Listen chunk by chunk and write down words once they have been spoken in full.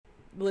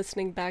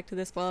listening back to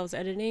this while I was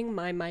editing,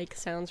 my mic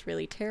sounds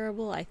really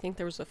terrible. I think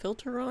there was a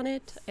filter on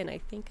it, and I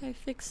think I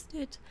fixed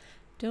it.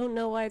 Don't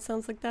know why it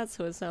sounds like that,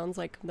 so it sounds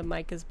like the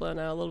mic is blown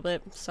out a little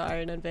bit.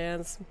 Sorry in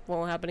advance.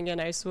 Won't happen again,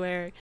 I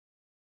swear.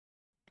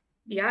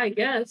 Yeah, I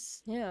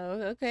guess. Yeah,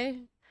 okay.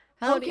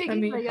 Okay, I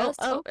mean, I guess.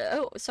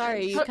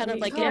 Sorry, you kind of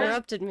like Yeah.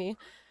 interrupted me.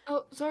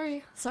 Oh,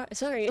 sorry.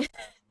 Sorry.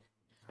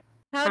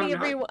 Howdy, I'm not.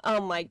 everyone.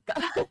 Oh my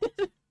god.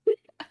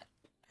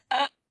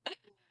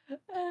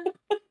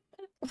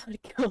 What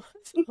goes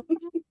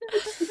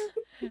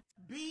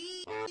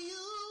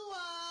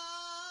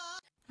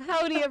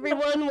Howdy,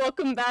 everyone.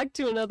 Welcome back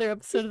to another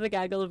episode of the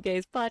Gaggle of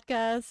Gays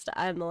podcast.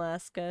 I'm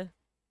Alaska.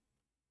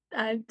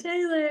 I'm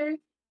Taylor.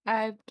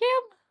 I'm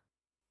Kim.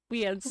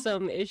 We had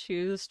some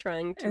issues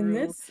trying to And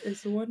this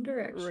is One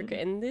Direction.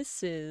 and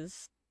this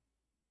is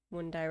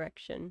One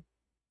Direction.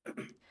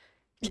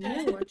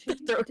 You're watching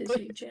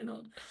Disney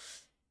Channel.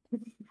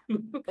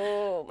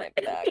 Oh, my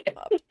back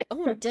popped.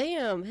 Oh,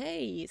 damn.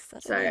 Hey.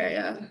 Sorry,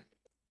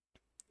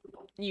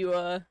 You,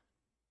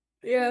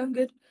 yeah, I'm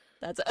good.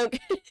 that's okay.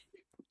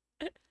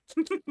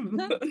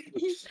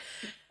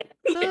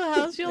 So,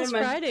 how's y'all's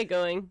Never mind. Friday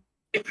going?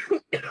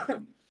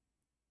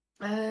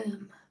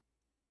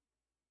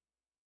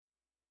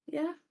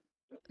 Yeah.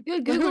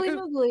 Good googly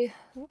moogly.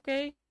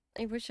 Okay.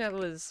 I wish I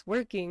was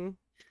working.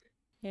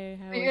 Yeah,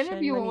 I Your wish I had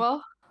interview went money.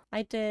 well.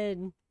 I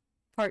did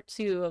part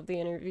 2 of the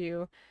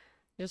interview.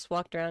 Just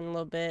walked around a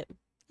little bit.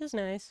 It was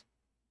nice.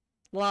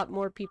 A lot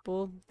more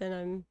people than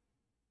I'm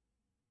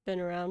been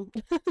around.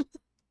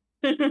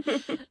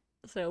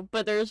 So,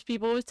 but there's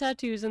people with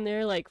tattoos in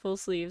there, like full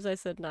sleeves. I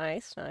said,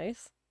 nice.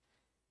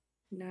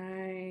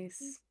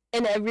 Nice.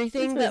 And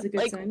everything That's always that a good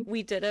like sign.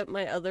 we did at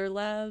my other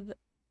lab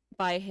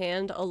by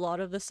hand, a lot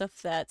of the stuff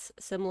that's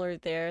similar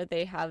there,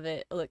 they have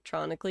it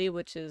electronically,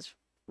 which is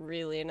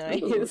really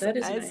nice. Ooh, that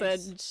is I nice.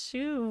 said,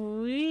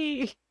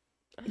 shoo-wee.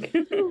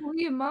 Ooh,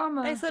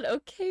 mama. I said,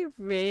 okay,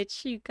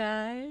 Rich, you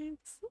guys.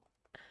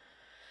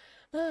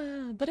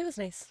 But it was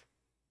nice.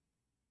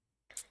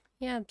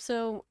 Yeah,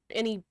 so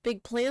any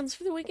big plans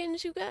for the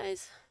weekends, you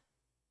guys?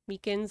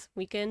 Weekend?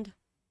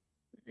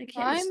 I can't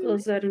I'm-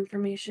 disclose that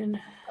information.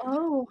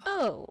 Oh,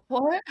 Oh,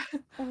 what?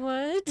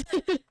 what?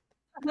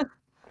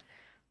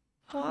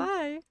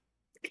 Why?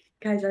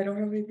 Guys, I don't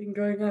have anything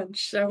going on.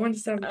 Shh, I want to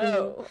sound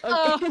cool.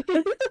 Oh,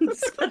 okay.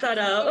 Just cut that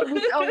out.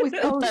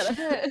 Oh, That-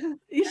 shit.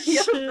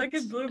 Yeah, Shit.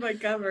 fucking blew my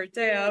cover.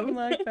 Damn.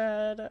 My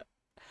bad.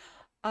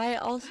 I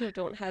also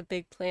don't have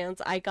big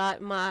plans. I got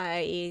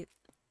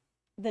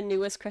the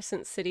newest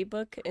Crescent City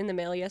book in the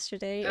mail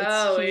yesterday. It's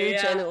Oh, huge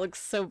yeah. and it looks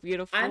so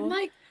beautiful. I'm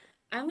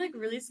like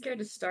really scared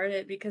to start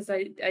it because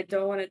I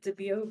don't want it to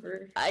be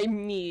over.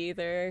 Me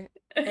either.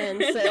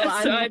 And so so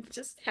I'm- I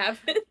just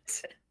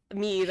haven't.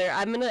 Me either.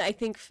 I'm gonna, I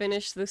think,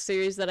 finish the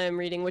series that I'm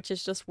reading, which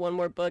is just one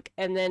more book,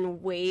 and then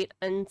wait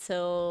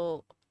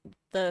until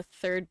the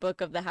 3rd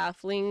book of the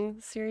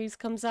Halfling series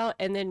comes out,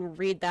 and then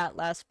read that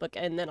last book,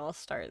 and then I'll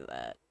start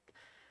that.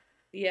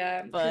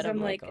 Yeah, But because I'm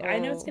I'm like, like, I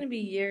know it's oh. gonna be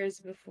years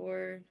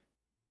before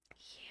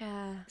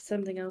Yeah.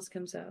 something else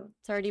comes out.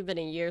 It's already been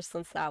a year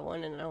since that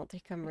one, and I don't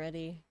think I'm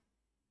ready.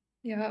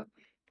 Yeah,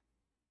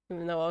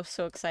 Even though I was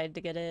so excited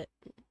to get it.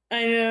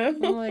 I know.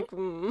 I'm like,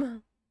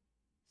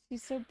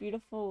 she's so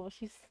beautiful.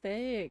 She's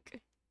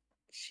thick.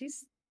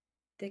 She's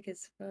thick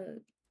as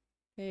fuck.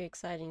 Very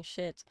exciting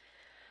shit.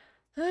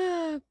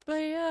 But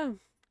yeah.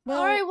 Well,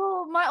 All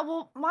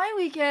right, my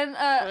weekend.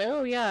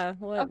 oh yeah.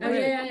 What? Okay.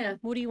 Oh yeah.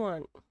 What do you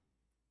want?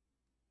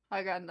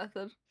 I got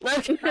nothing.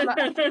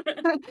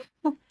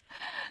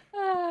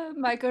 Yeah.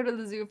 Might go to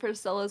the zoo for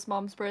Stella's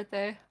mom's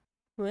birthday.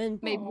 When?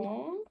 Maybe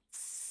Aw,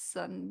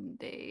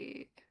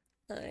 Sunday.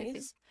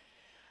 Nice.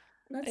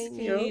 that's I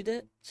cute.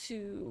 need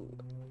to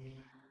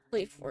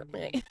play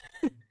Fortnite.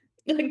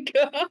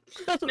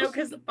 No,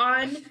 because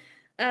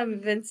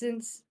on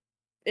Vincent's,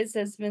 it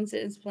says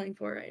Vincent is playing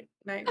Fortnite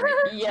right now.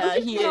 Yeah,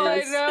 he No, I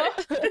is. know.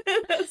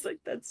 I was like,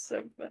 that's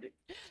so funny.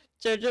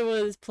 Jojo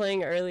was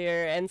playing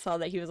earlier and saw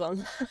that he was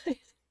online.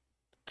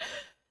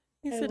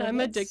 He I said, love I'm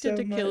that addicted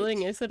so to killing.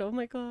 much. I said, oh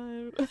my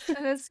god.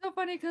 And it's so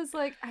funny because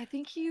like I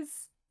think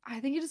he's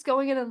just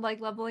going in and like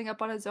leveling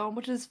up on his own,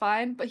 which is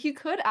fine. But he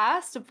could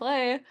ask to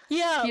play.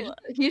 Yeah.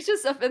 He's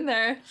just up in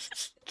there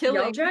Y'all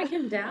killing. drag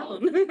him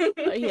down.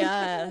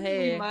 Yeah, We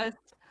hey. must.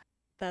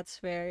 That's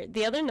fair.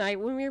 The other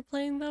night when we were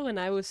playing though, and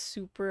I was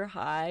super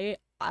high,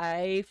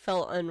 I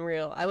felt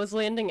unreal. I was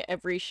landing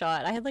every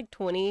shot. I had like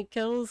 20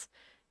 kills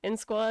in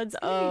squads.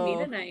 It's gonna be me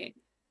Oh, tonight.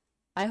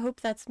 I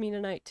hope that's me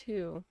tonight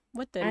too.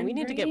 What then? I'm We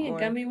need to get bringing more.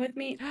 a gummy with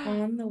me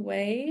on the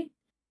way,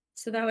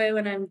 so that way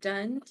when I'm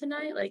done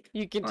tonight, like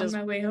You could on just,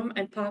 my way home,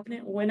 I'm popping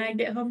it. When I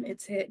get home,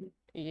 it's hitting.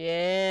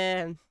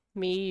 yeah,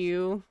 me,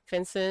 you,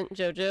 Vincent,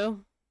 Jojo,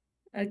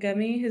 A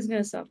gummy? Who's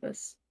gonna stop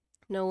us?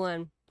 no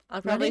one. I'll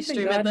Not probably even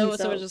stream it God though, so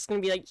himself. it's just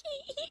gonna be like,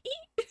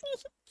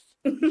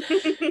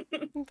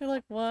 be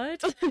like,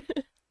 what?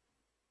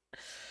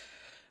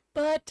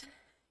 But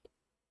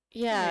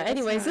yeah, that's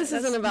anyways, not- this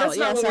that's- isn't about, that's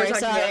not yeah, what we're sorry, talking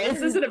sorry. about.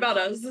 This isn't about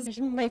us. This-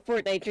 My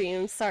Fortnite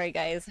dreams. Sorry,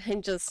 guys.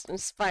 I'm just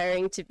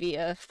aspiring to be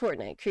a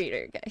Fortnite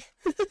creator, guys.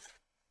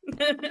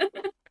 Do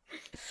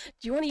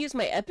you want to use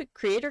my Epic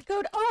creator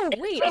code? Oh,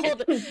 wait,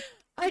 hold on.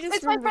 I just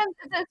It's my remembered. friend.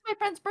 It's my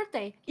friend's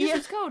birthday. Use Yeah.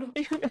 his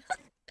code.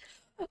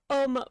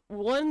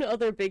 One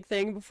other big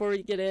thing before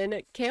we get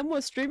in, Cam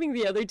was streaming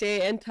the other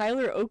day and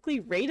Tyler Oakley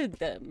rated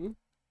them.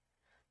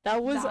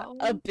 That was That a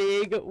was-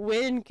 big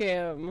win,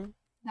 Cam.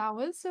 That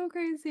was so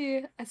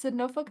crazy. I said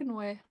no fucking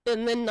way.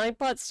 And then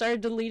Nightbot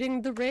started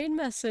deleting the raid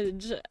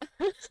message.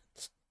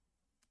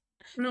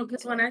 No,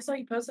 because when I saw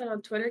you post that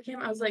on Twitter,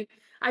 Kim, I was like,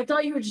 I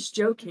thought you were just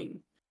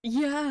joking.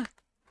 Yeah.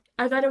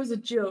 I thought it was a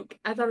joke.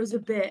 I thought it was a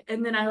bit.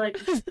 And then I like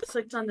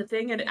clicked on the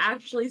thing and it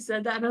actually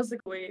said that and I was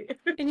like, wait.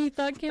 And he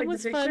thought Cam Like the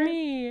was picture?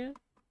 funny.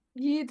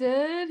 He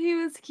did. He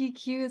was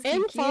cute.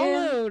 And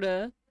followed.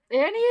 And he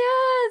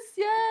is.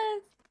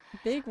 Yes.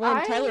 Big win.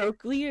 I- Tyler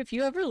Oakley, if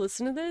you ever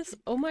listen to this,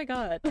 oh my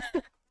god.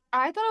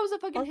 I thought it was a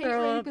fucking I'll hate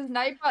throw raid up. because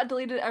Nightbot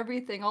deleted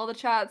everything, all the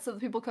chats of the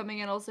people coming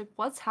in. I was like,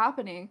 what's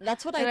happening?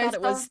 That's what I And I thought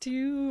it saw- was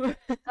too.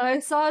 I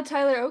saw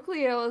Tyler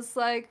Oakley and I was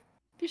like,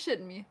 you're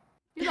shitting me.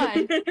 You're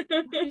lying.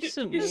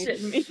 shouldn't You be.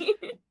 shouldn't be.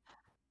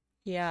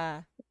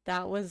 Yeah,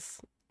 that was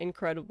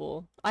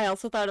incredible. I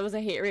also thought it was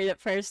a hate raid at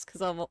first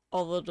because of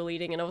all the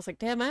deleting, and I was like,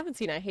 damn, I haven't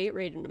seen a hate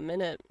raid in a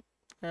minute.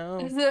 Oh.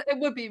 It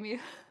would be me.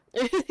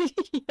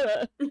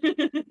 Yeah.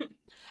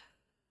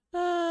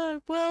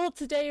 Well,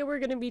 today we're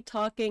going to be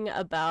talking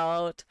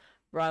about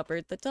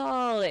Robert the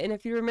Doll. And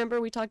if you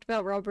remember, we talked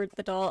about Robert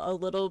the Doll a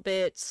little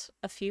bit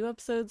a few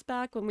episodes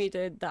back when we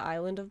did the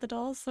Island of the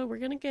Dolls. So we're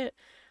going to get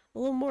a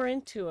little more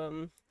into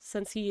him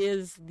since he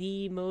is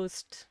the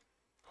most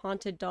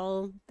haunted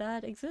doll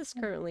that exists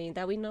currently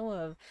that we know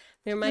of.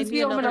 There might Since be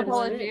we owe him an another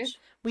one. apology.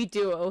 We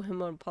do owe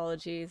him an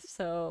apology,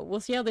 so we'll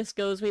see how this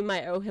goes. We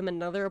might owe him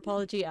another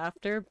apology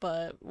after,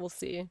 but we'll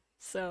see.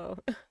 So,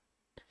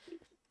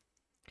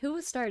 who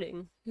was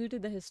starting? Who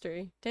did the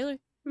history? Taylor?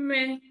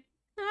 Meh.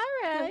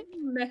 Alright.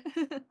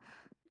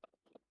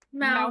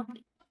 Mouth.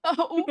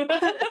 Oh.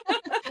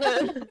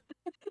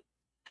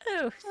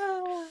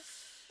 Oh.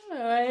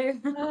 Alright.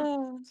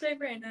 Oh. Stay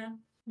right now.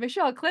 Make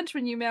sure I'll clinch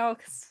when you mail,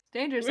 'cause it's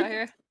dangerous out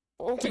here.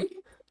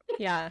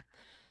 Yeah.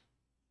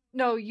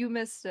 No, you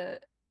missed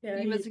it. Yeah,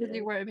 You he missed it because did.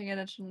 you weren't paying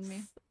attention to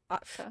me.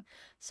 Okay.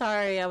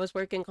 Sorry, I was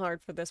working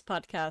hard for this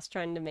podcast,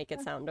 trying to make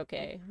it sound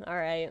okay.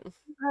 Alright.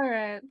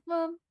 Alright,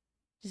 well,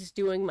 Just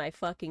doing my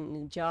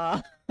fucking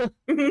job.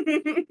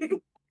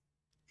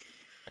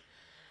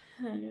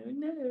 Oh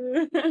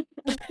no.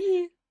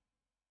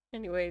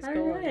 Anyways, All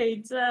go on.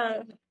 right.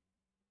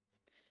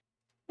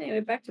 Anyway,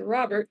 back to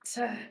Robert.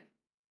 So,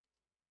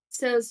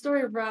 the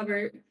story of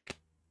Robert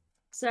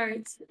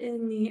starts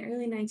in the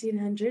early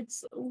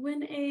 1900s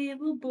when a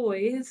little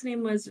boy, his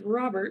name was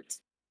Robert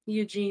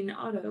Eugene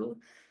Otto,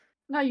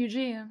 not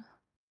Eugene.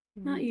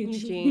 not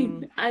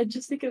Eugene. I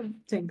just think of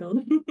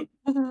Tangled.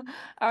 I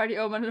already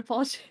owe him an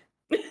apology.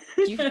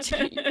 You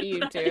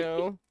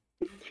do.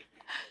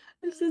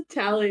 There's a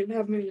tally of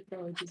how many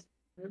apologies.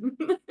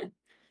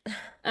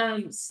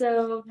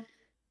 So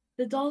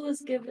the doll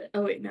was given.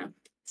 Oh wait, no,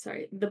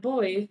 sorry. The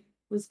boy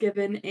was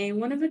given a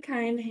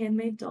one-of-a-kind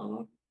handmade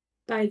doll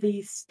by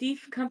the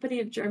Stief Company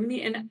of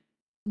Germany, and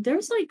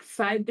there's like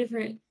 5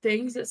 different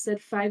things that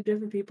said 5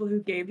 different people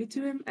who gave it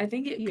to him. I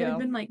think it could Yeah. have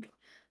been like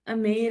a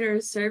maid or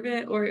a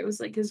servant, or it was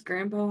like his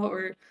grandpa,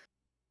 or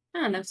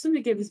I don't know.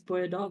 Somebody gave this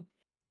boy a doll.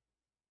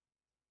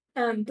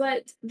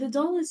 But the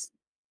doll is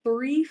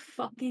 3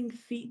 fucking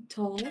feet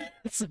tall.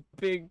 It's a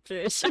big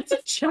fish. That's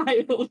a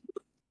child.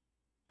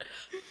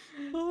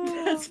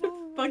 That's a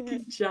Oh,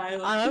 fucking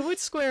child. I would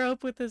square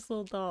up with this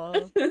little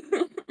doll.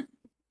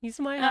 He's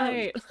my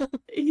height.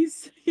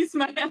 he's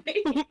my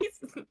height. He's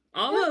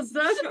almost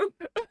done.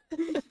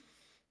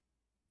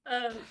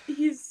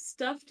 He's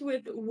stuffed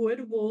with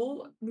wood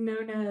wool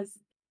known as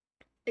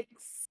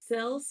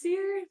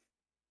Excelsior.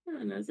 I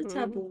don't know, it's a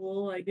type of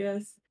wool, I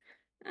guess.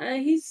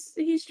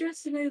 He's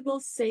dressed in a little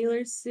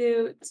sailor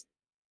suit.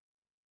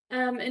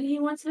 And he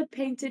once had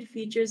painted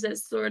features that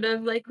sort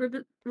of like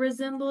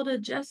resembled a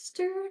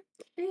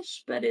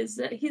jester-ish, but he's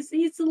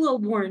a little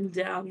worn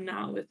down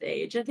now with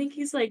age. I think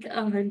he's like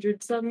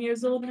 100-some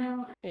years old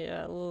now.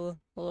 Yeah, a little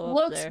up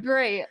Looks there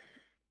great.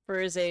 for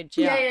his age.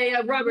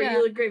 Yeah. Robert, Yeah.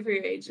 you look great for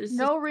your age. It's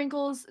No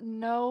wrinkles,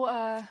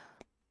 no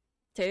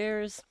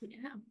Tears. just,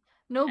 yeah,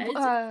 no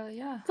It's-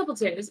 yeah. a couple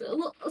tears,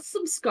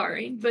 some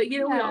scarring, but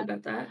we all Yeah.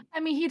 got that. I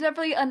mean, he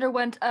definitely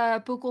underwent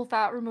buccal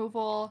fat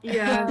removal,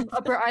 Yeah.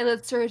 upper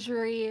eyelid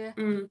surgery.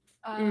 Mm.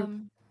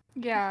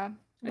 Yeah.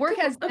 A Work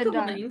couple- has a been couple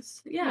done.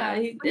 things. Yeah,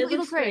 Yeah. it You looks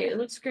look great. great. It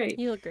looks great.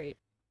 You look great.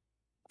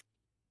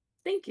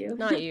 Thank you.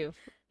 Not you.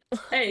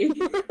 Hey.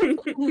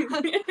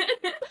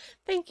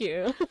 Thank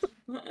you.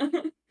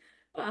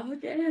 Wow,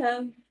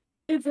 okay.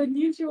 Its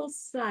unusual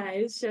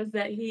size shows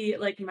that he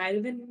might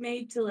have been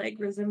made to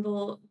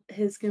resemble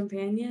his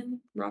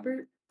companion,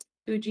 Robert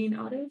Eugene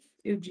Otto.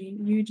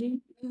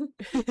 Eugene.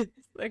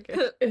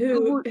 Okay.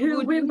 Who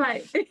went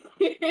by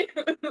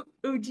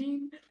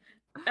Eugene.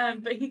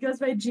 But he goes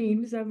by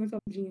Gene, so I'm gonna call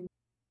him Gene.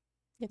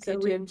 Okay, So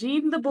we have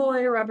Jim. Gene the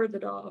boy, Robert the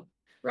doll.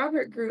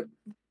 Robert grew.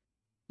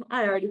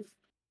 I already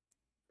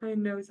I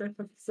know I fucked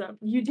this up.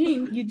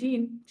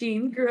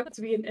 Jean grew up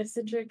to be an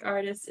eccentric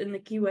artist in the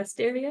Key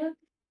West area,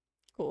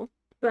 Cool.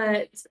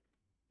 but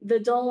the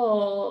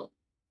doll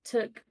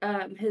took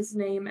his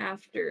name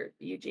after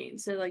Eugene.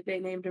 So like they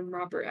named him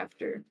Robert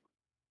after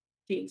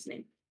Gene's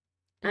name.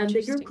 They grew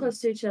Interesting. close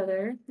to each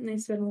other and they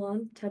spent a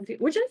long time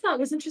together, which I thought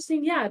was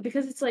interesting. Yeah,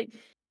 because it's like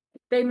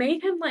they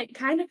made him like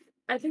kind of.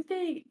 I think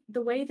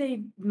the way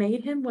they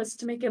made him was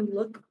to make him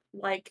look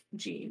like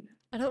Gene.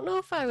 I don't know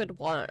if I would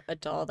want a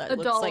doll that A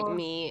looks like doll.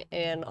 me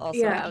and also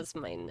Yeah. has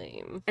my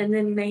name. And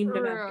then named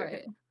him after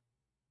Right. him.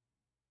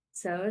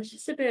 So it's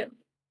just a bit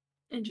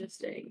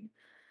interesting.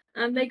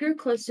 They grew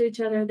close to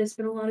each other. They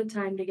spent a lot of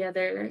time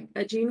together.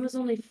 Gene was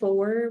only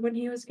 4 when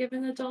he was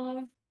given the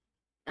doll.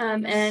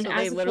 And So as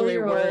they a literally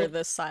were 4-year-old,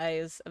 the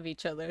size of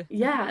each other.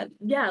 yeah,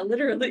 Yeah. Do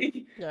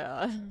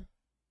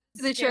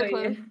they share Scary.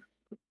 clothes?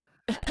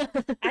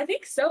 I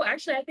think so.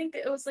 Actually, I think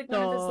it was like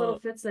one of his little Oh.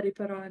 fits that he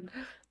put on.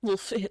 Little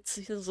fits,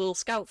 his little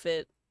scout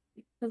fit.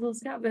 His little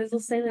scout, his little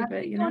sailor I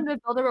fit, think you going know.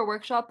 to Builder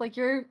workshop, like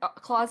your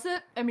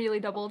closet immediately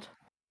doubled.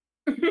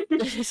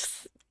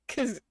 Because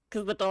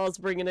the doll's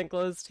bringing in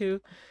clothes too.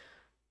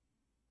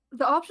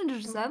 The options are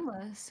just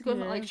endless. You go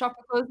Yeah. like shop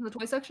for clothes in the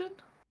toy section.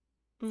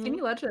 Mhm. Skinny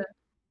legend.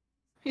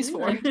 He's Yeah.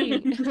 4.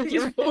 Indeed.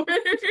 He's 4.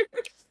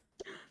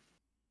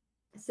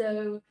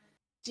 So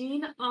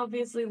Gene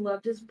obviously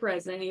loved his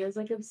present. He was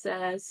like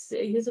obsessed.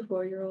 He was a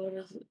 4-year-old.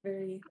 It was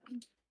very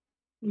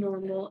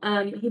normal.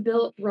 He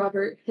built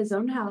Robert his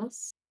own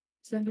house.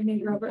 So he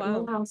made Robert a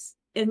little Wow. house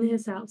in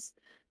his house.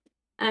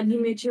 He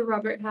made sure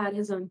Robert had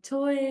his own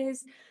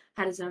toys,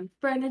 had his own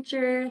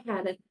furniture,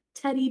 had a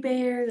teddy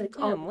bear, like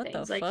all Damn, the what the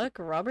things. Like fuck?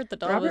 Robert the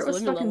doll Robert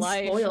was was living the fucking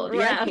life. spoiled.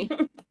 Right.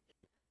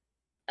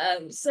 Yeah.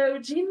 So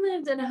Gene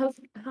lived in a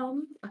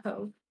home.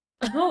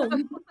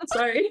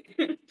 Sorry.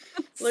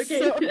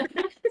 Located.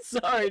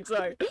 Sorry.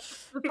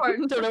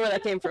 Pardon. Don't know where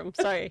that came from.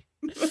 Sorry.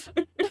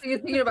 You're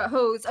thinking about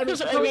hose. I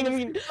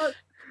mean,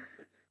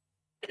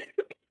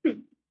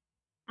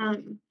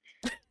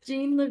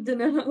 Gene lived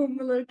in a home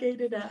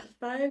located at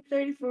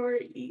 534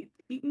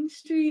 Eaton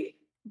Street,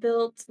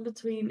 built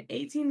between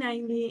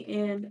 1890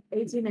 and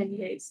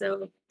 1898.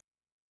 So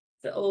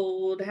it's an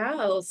old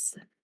house.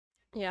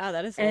 Yeah,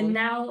 that is And old.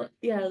 now,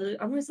 yeah,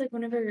 almost like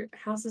whenever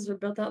houses were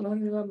built that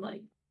long ago, I'm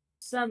like,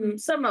 some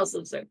else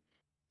lives there.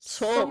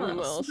 Something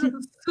else.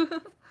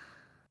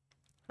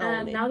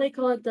 Holy. Now they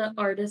call it the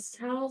artist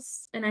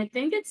house, and I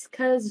think it's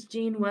because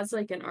Gene was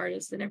like an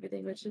artist and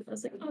everything, which I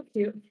was like, oh,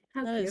 cute,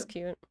 how That cute. is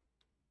cute.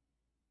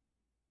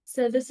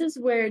 So this is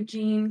where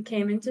Gene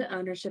came into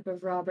ownership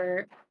of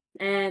Robert,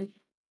 and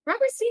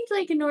Robert seemed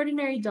like an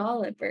ordinary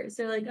doll at first.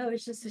 They're like, oh,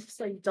 it's just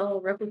like doll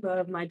replica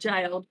of my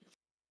child,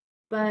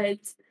 but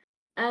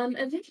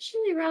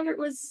eventually Robert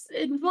was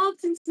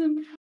involved in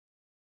some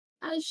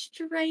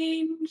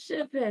strange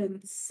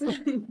events.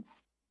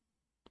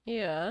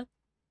 Yeah.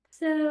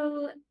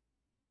 So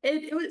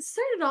it was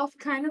started off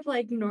kind of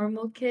like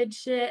normal kid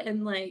shit,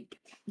 and like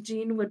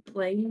Gene would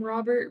blame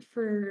Robert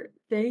for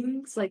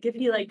things. Like if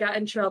he like got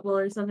in trouble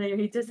or something, or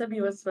he did something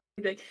he wasn't supposed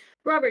to, he'd be like,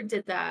 Robert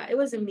did that. It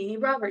wasn't me.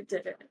 Robert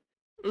did it.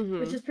 Which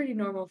Mm-hmm. is pretty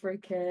normal for a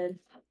kid.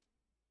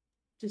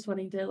 Just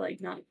wanting to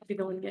like not be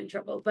the one to get in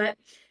trouble. But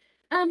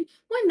one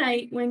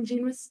night when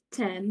Gene was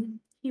 10,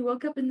 he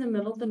woke up in the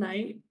middle of the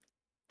night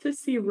to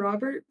see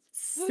Robert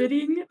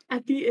sitting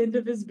at the end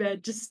of his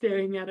bed just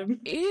staring at him.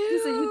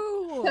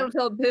 Ew. Don't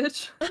tell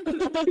bitch. I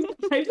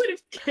would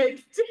have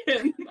kicked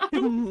him. I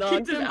would have Knocked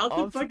kicked him him out the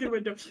off. fucking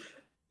window.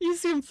 You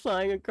see him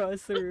flying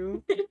across the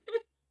room.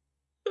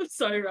 I'm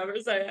sorry,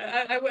 Robert. Sorry.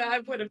 I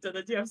would have done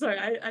that to you. I'm sorry.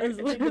 I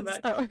take it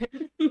back. Sorry.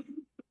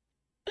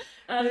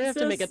 I have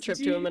to so make a trip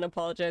to him and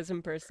apologize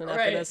in person after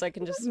Right. this. I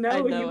can just I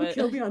No, he know would it.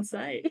 kill me on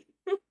sight.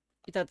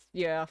 That's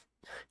yeah.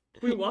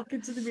 We walk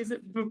into the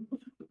music. Boom.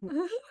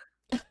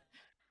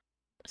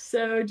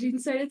 So Gene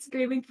started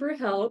screaming for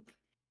help,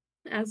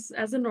 as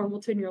a normal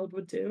 10-year-old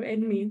would do,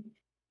 and me.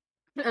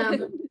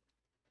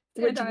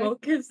 Which I.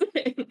 woke his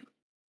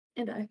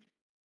and I.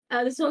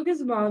 This woke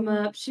his mom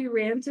up. She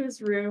ran to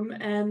his room,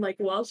 and like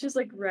while she was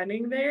like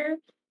running there,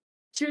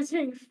 she was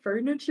hearing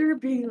furniture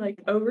being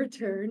like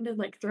overturned and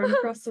like thrown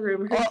across the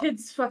room. Her Oh.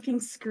 kid's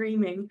fucking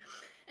screaming.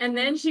 And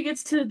then she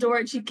gets to the door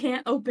and she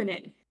can't open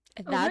it.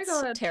 That's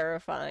God.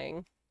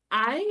 terrifying.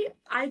 I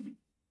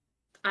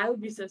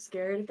would be so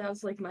scared if that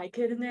was like my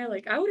kid in there.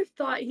 Like I would have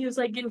thought he was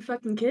like getting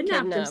fucking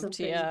kidnapped or Kidnapped,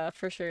 something. yeah,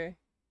 for sure.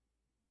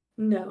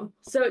 No.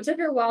 So it took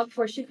her a while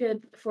before she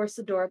could force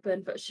the door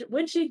open, but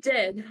when she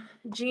did,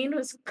 Gene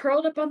was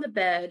curled up on the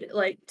bed,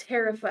 like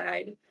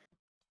terrified.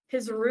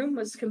 His room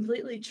was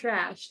completely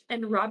trashed,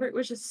 and Robert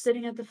was just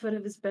sitting at the foot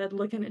of his bed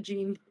looking at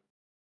Gene.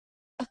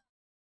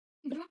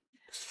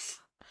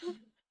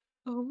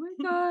 Oh my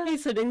god.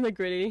 He's hitting the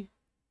gritty.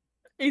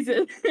 He's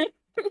in.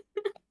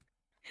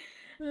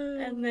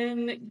 And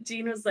then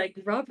Gene was like,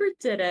 Robert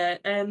did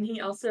it. And he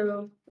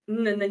also,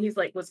 and then he's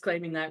like, was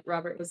claiming that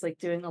Robert was like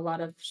doing a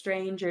lot of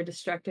strange or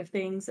destructive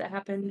things that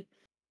happened.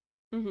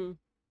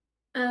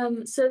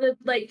 Mm-hmm. So that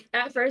like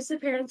at first the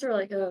parents were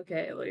like, oh,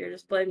 okay, well you're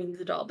just blaming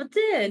the doll. But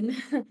then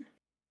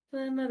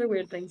some other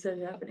weird things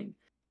started happening.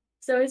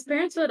 So his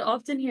parents would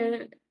often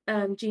hear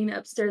Gene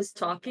upstairs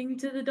talking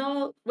to the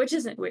doll, which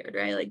isn't weird,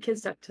 right? Like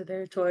kids talk to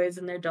their toys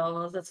and their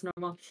dolls, that's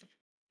normal.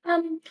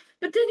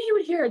 But then he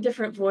would hear a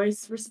different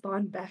voice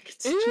respond back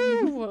to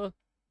Gene. Ew.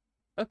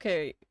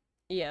 Okay.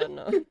 Yeah,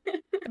 no.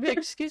 I'd be like,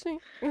 excuse me?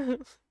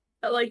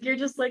 Like you're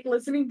just like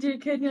listening to your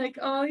kid and you're like,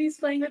 oh, he's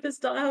playing with his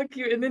doll, how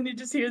cute, and then you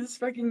just hear this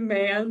fucking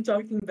man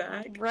talking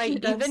back.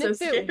 Right, That's even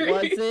so if it scary.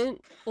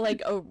 wasn't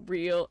like a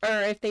real,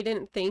 or if they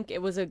didn't think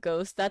it was a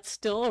ghost, that's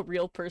still a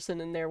real person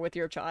in there with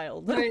your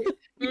child. Right.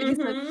 He said,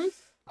 Mhm.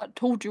 I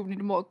told you we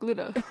need more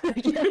glitter.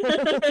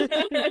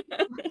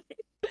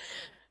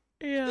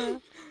 Yeah.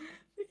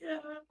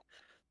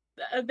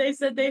 Yeah. They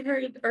said they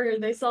heard or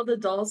they saw the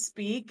doll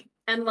speak,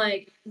 and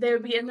like they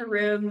would be in the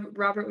room,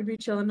 Robert would be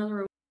chilling in the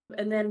room,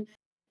 and then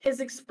his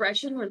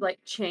expression would like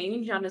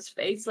change on his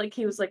face, like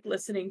he was like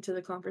listening to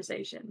the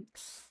conversation.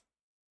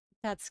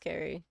 That's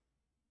scary.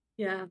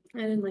 Yeah, I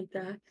didn't like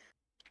that.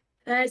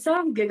 And I saw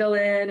him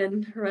giggling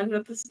and running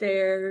up the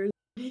stairs.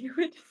 He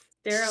would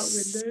stare out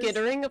windows.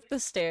 Skittering up the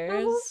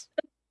stairs.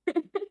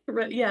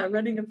 Yeah,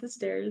 running up the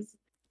stairs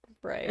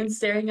Right. and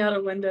staring out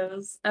of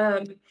windows.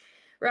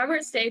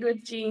 Robert stayed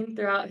with Gene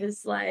throughout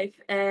his life,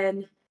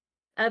 and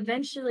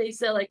eventually,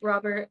 so like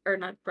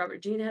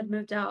Gene had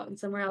moved out and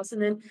somewhere else,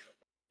 and then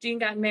Gene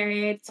got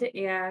married to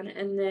Anne,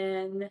 and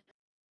then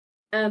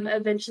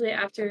eventually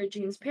after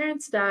Gene's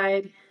parents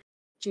died,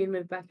 Gene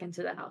moved back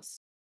into the house.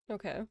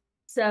 Okay.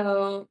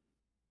 So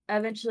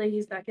eventually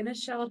he's back in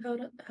his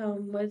childhood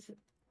home with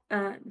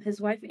his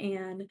wife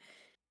Anne,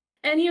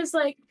 and he was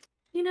like,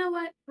 you know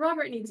what,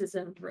 Robert needs his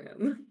own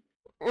room.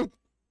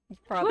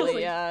 Probably,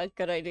 Like- yeah,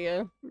 good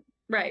idea.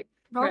 Right.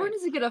 Robert Right.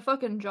 needs to get a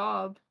fucking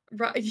job.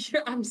 Right,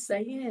 I'm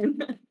saying.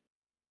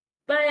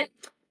 But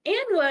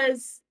Anne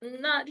was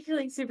not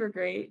feeling super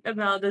great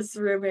about this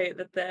roommate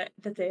that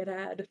they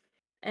had,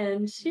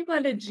 and she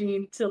wanted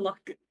Gene to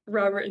lock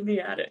Robert in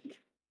the attic.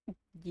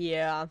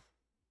 Yeah.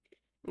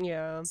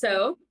 Yeah.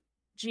 So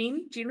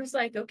Gene was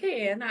like,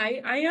 okay, Anne,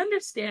 I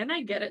understand,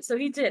 I get it. So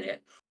he did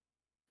it.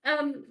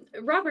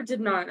 Robert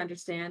did not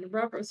understand.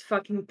 Robert was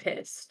fucking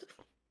pissed.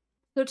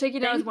 They're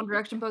taking down his Thank- One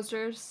Direction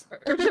posters.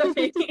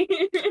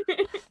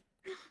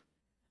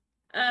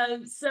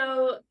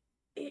 So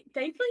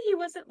thankfully he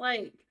wasn't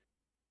like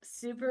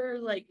super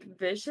like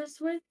vicious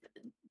with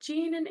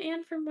Gene and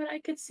Anne from what I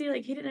could see.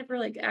 Like he didn't ever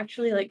like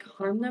actually like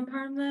harm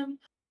them.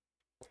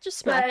 Just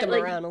smacked But, him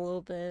like- around a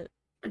little bit.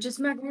 Just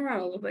smack them around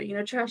a little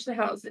bit, trash the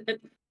house.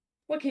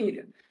 What can you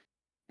do?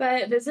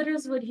 But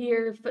visitors would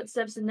hear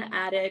footsteps in the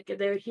attic, and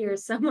they would hear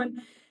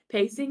someone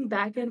pacing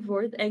back and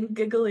forth and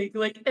giggling,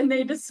 and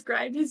they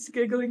described his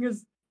giggling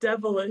as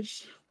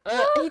devilish.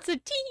 It's a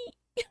T!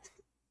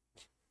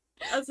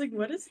 I was like,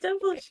 what is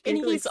devilish And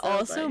giggling he's sound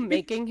also like?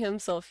 making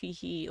himself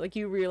hee. Like,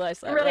 you realize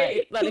that,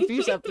 right? That if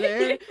he's up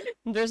there,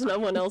 there's no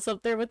one else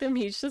up there with him,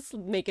 he's just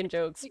making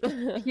jokes. He's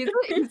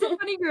a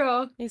funny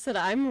girl. He said,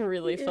 I'm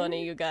really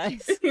funny, you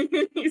guys. You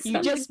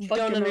You just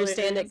don't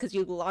understand it because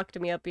you locked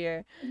me up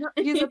here. No,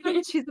 she's up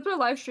there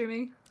live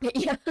streaming.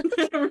 Yeah.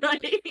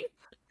 right.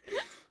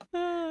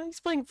 He's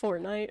playing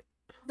Fortnite.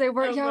 They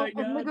work Oh out.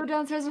 my I'm gonna go God.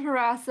 downstairs and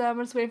harass them.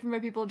 I'm just waiting for my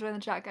people to join the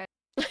chat, guys.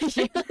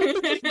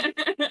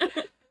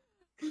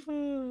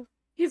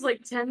 He's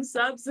like 10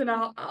 subs, and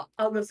I'll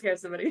go scare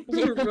somebody.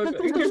 Yeah. Real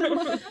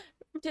quick.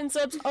 10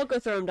 subs, I'll go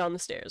throw him down the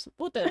stairs.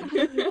 What then?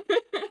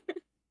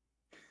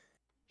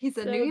 He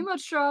said, So- new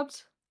emotes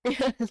dropped.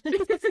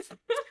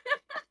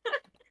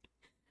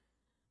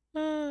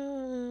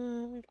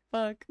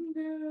 Fuck.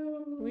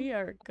 No. We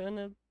are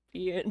gonna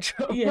be in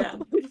trouble. Yeah.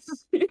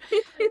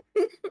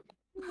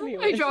 I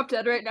Anyways. drop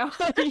dead right now.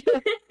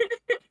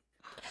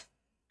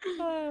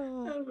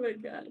 Oh my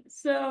god.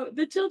 So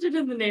the children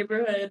in the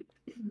neighborhood,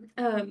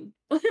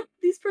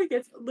 these poor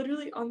kids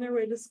literally on their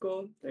way to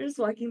school. They're just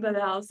walking by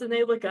the house and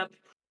they look up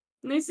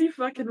and they see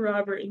fucking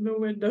Robert in the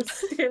window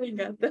staring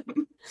at them.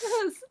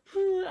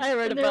 I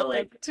read And they're about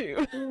like, that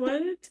too.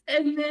 What?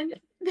 And then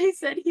they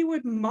said he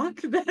would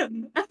mock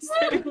them as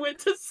they went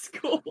to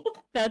school.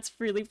 That's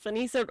really funny.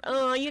 He said,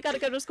 oh, you gotta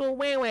go to school.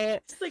 Wah, wah.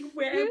 It's like,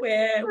 where,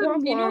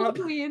 womp Needle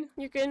womp. queen.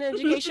 You get an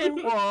education.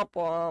 Womp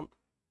womp.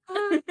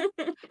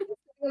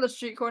 On the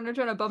street corner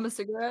trying to bum a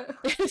cigarette.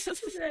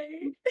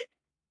 Right.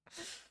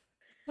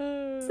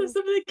 So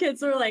some of the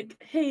kids were like,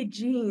 hey,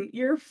 Gene,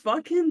 your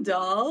fucking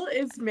doll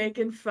is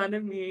making fun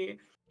of me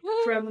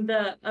from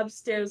the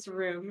upstairs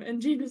room.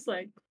 And Gene was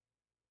like,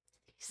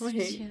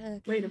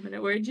 wait a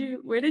minute, where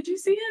did you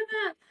see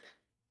him at?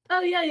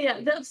 Oh,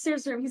 yeah, the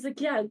upstairs room. He's like,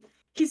 yeah,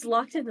 he's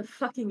locked in the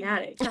fucking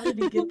attic. How did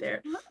he get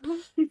there?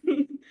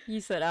 He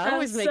said, I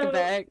always make so- it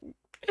back.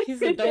 He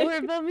said, don't worry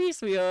about me,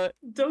 sweetheart.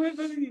 Don't worry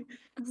about me.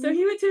 So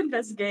he went to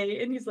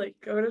investigate, and he's like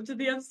going up to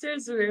the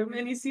upstairs room,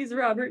 and he sees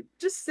Robert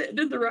just sitting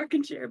in the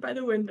rocking chair by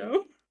the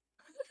window.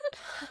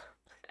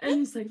 And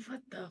he's like,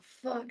 what the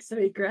fuck? So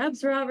he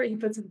grabs Robert, he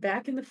puts him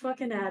back in the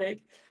fucking attic.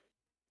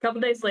 A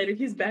couple days later,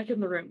 he's back in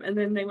the room, and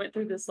then they went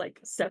through this like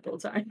several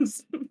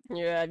times.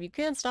 Yeah, you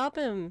can't stop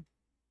him.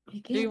 He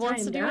If he can't tie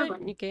wants to him do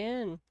down. it, you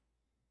can.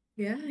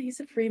 Yeah, he's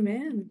a free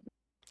man.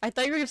 I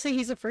thought you were gonna say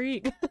he's a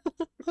freak.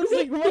 I was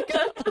like, oh my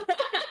god.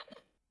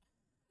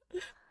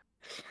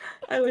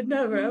 I would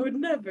never. I would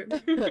never.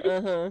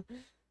 Uh-huh.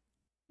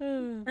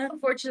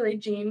 Unfortunately,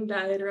 Jean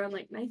died around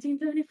like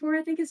 1974,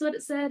 I think is what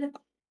it said.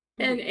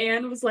 And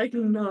Anne was like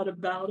not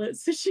about it,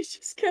 so she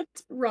just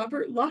kept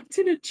Robert locked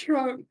in a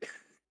trunk.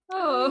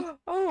 Oh.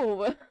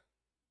 Oh.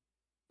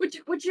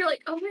 Which you're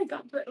like, oh my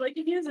god, but like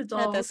if he has a doll,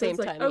 At the so same it's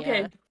like, time, okay,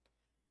 yeah.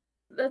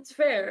 that's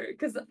fair,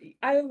 because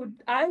I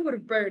would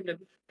have burned him.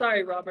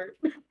 Sorry, Robert.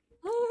 Fuck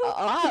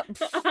I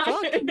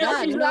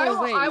that, mean,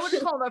 no way. I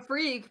wouldn't call him a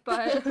freak,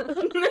 but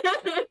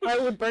I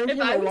would burn If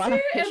him I was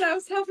alive. here and I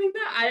was helping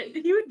that,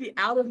 he would be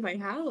out of my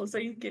house. Are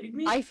you kidding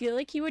me? I feel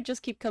like he would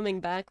just keep coming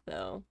back,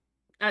 though.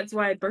 That's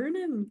why I'd burn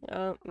him.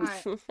 I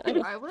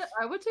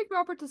would take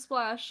Robert to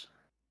Splash.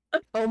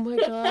 Oh my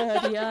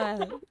god,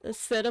 yeah.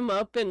 Set him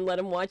up and let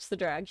him watch the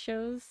drag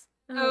shows.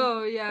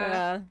 Oh yeah.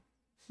 Yeah.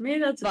 Maybe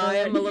that's Buy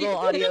him a little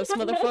adios,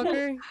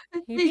 motherfucker.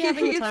 He'd be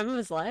having the time of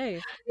his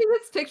life. He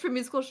gets picked for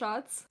musical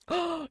shots.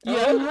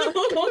 Yeah.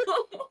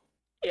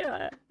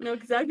 Yeah. No,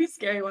 because that'd be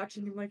scary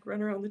watching him like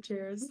run around the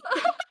chairs.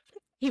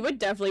 He would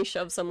definitely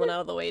shove someone out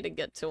of the way to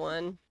get to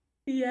one.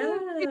 Yeah.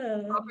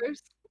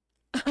 Poppers.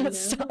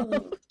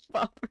 Stop.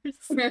 Poppers.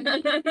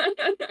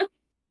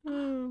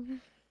 Oh.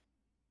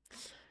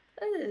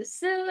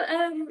 So,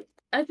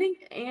 I think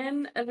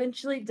Anne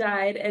eventually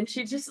died, and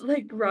she just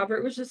like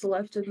Robert was just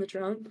left in the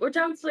trunk, which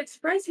I was like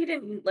surprised he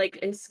didn't like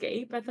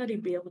escape. I thought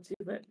he'd be able to,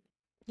 but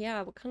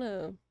Yeah, what kind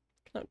of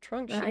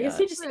trunk she I guess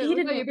got? he just Wait, he what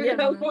didn't. about your Yeah,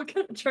 grandma? what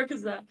kind of trunk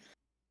is that?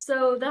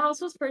 So the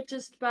house was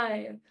purchased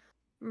by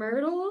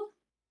Myrtle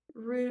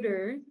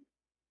Reuter,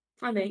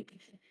 I think.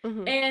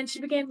 Mhm. And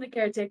she became the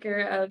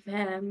caretaker of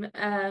him.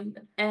 And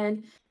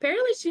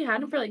apparently she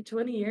had him for like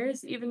 20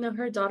 years, even though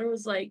her daughter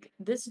was like,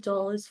 this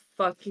doll is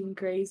fucking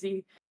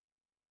crazy.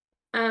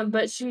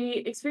 But she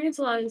experienced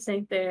a lot of the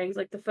same things,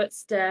 like the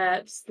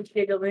footsteps, the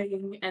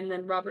giggling, and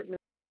then Robert moved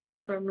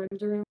from room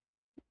to room.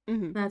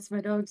 Mhm. That's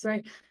my dog,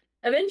 sorry.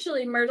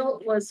 Eventually, Myrtle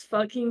was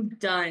fucking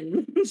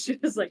done. She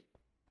was like,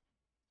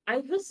 I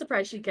was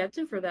surprised she kept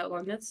him for that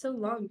long. That's so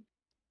long.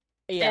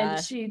 Yeah.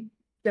 And she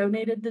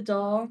donated the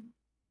doll,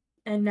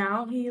 and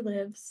now he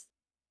lives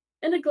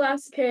in a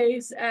glass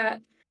case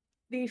at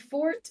the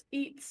Fort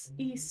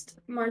East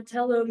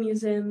Martello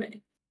Museum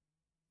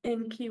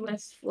in Key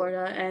West,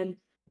 Florida. And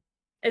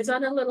it's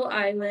on a little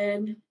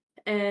island,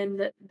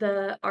 and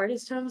the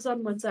artist home's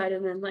on one side,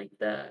 and then like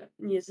the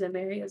museum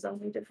area is on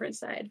the different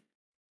side.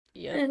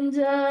 Yeah.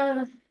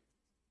 And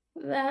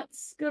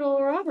that's good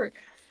old Robert.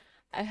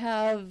 I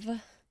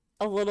have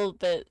a little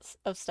bit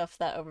of stuff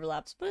that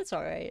overlaps, but it's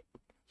alright.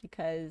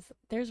 Because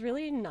there's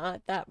really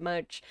not that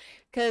much.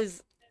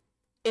 Because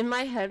in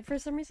my head, for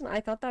some reason, I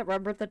thought that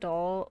Robert the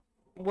Doll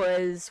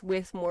was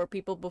with more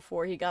people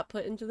before he got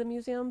put into the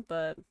museum,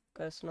 but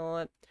guess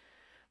not.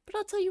 But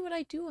I'll tell you what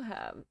I do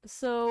have.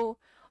 So,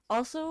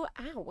 also,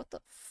 ow, what the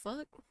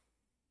fuck?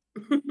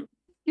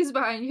 He's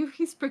behind you.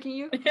 He's pricking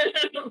you.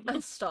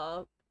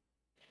 Stop.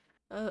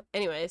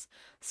 Anyways,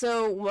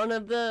 so one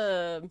of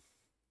the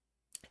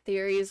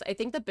theories, I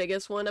think the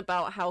biggest one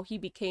about how he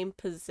became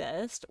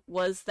possessed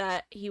was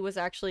that he was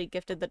actually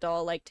gifted the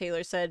doll, like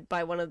Taylor said,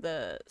 by one of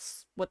the,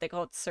 what they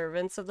call it,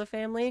 servants of the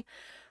family.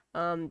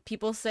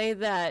 People say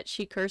that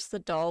she cursed the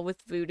doll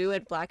with voodoo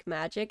and black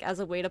magic as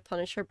a way to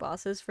punish her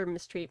bosses for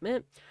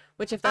mistreatment.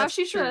 Which, if that's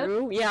she should.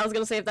 true, yeah, I was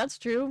gonna say if that's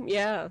true,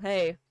 yeah,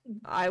 hey,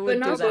 I But would do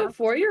not for a that.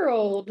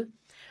 4-year-old.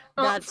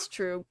 That's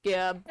true.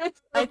 Yeah.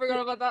 I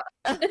forgot about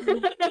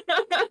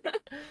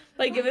that.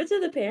 Like, give it to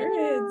the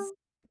parents.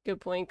 Good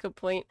point. Good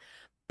point.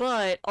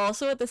 But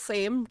also at the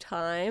same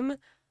time,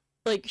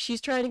 like,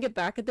 she's trying to get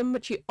back at them,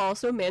 but she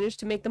also managed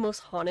to make the most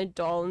haunted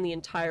doll in the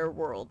entire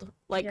world.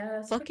 Like, Yeah,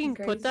 that's fucking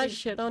fucking put that crazy.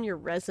 shit on your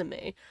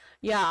resume.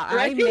 Yeah, I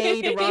Right?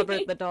 made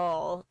Robert the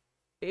doll.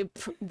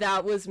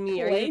 That was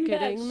me. Are you Claim that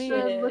kidding me?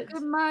 shit. Look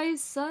at my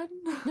son.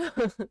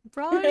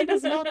 Pride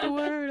is not the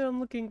word I'm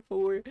looking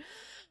for.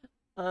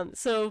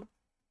 So,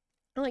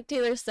 like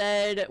Taylor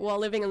said, while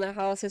living in the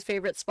house, his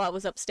favorite spot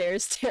was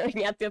upstairs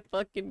staring at the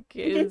fucking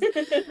kids.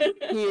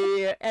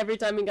 Every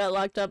time he got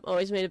locked up,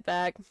 always made it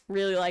back.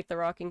 Really liked the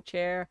rocking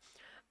chair.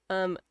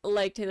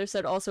 Like Taylor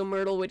said, also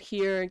Myrtle would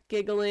hear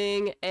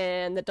giggling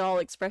and the doll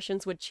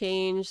expressions would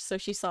change, so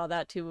she saw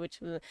that too, which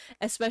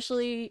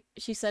especially,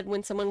 she said,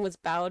 when someone was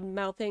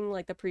bad-mouthing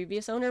like the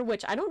previous owner,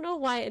 which I don't know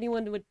why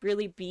anyone would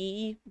really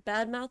be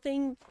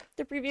bad-mouthing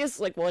the previous,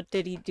 like, what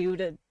did he do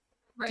to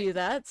do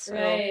that? So,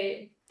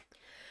 Right.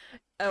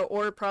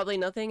 or probably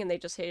nothing and they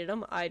just hated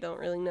him. I don't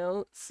really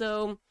know.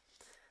 So,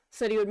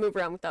 said he would move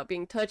around without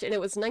being touched, and it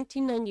was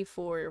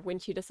 1994 when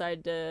she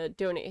decided to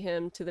donate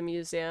him to the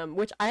museum,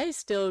 which I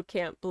still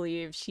can't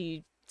believe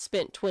she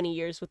spent 20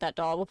 years with that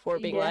doll before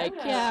being like,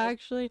 yeah, Yeah.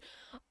 actually,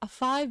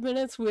 5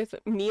 minutes with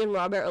me and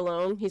Robert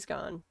alone, he's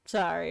gone.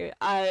 Sorry.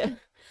 That's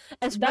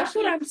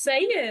Especially what I'm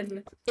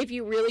saying. if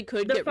you really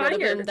could The get rid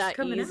of him fire's that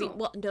coming easy. out.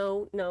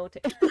 Well, no.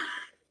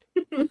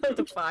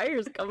 The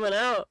fire's coming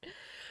out.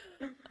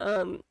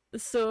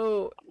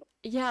 So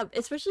Yeah,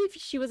 especially if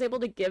she was able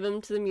to give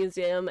him to the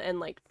museum and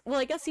like, well,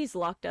 I guess he's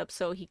locked up,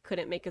 so he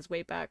couldn't make his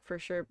way back for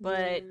sure.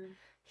 But Yeah.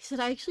 he said,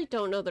 I actually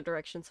don't know the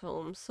directions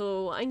home,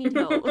 so I need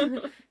help.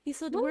 He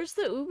said, What? where's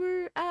the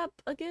Uber app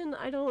again?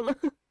 I don't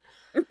know.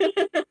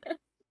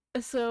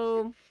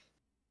 So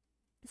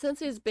since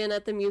he's been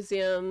at the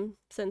museum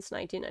since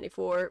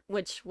 1994,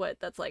 which what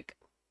that's like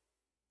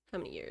how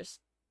many years?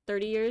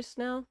 30 years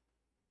now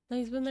that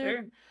he's been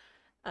there.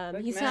 Sure.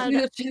 Quick He's math.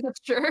 had Yeah,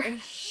 sure.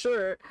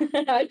 sure.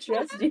 I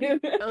trust you.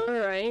 All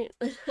right.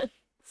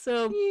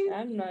 So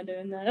I'm not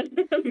doing that.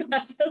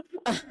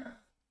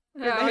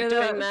 you're Yeah, I not hear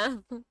doing that.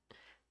 math.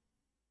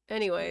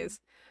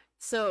 Anyways,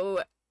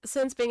 so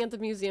since being at the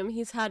museum,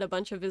 he's had a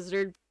bunch of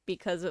visitors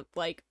because of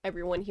like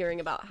everyone hearing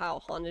about how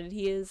haunted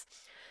he is.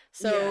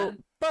 So, Yeah.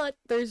 but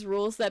there's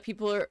rules that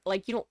people are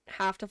like, you don't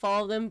have to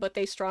follow them, but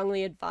they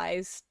strongly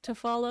advise to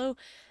follow.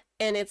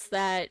 And it's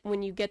that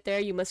when you get there,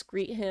 you must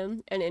greet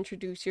him and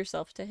introduce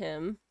yourself to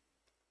him.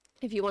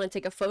 If you want to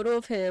take a photo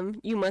of him,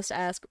 you must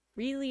ask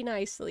really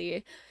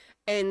nicely.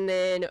 And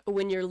then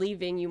when you're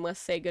leaving, you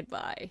must say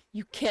goodbye.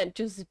 You can't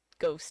just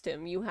ghost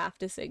him. You have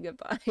to say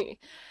goodbye.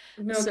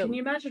 No, can So,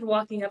 you imagine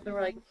walking up and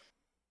we're like,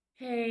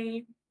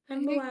 hey,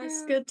 I'm Hey,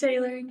 Alaska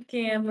Taylor and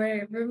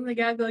Cameron from the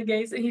Gaggle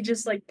Gates, and he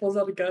just like pulls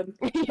out a gun.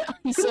 yeah,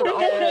 he said,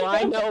 oh,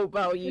 I know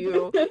about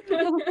you.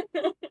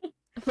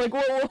 I'm like,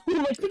 whoa, whoa,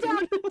 like, sit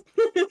down.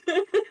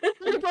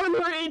 Sleep on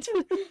right.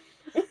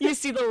 You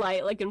see the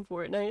light like in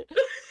Fortnite.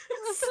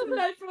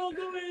 Sniper on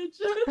the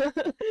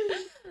witch.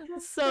 Oh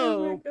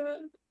So, my god.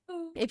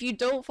 if you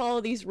don't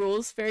follow these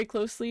rules very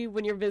closely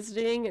when you're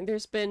visiting,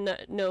 there's been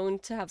known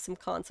to have some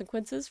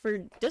consequences for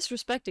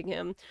disrespecting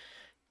him.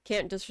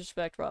 Can't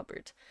disrespect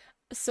Robert.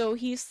 So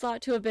he's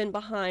thought to have been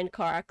behind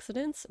car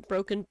accidents,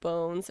 broken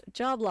bones,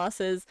 job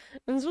losses,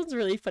 and this one's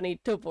really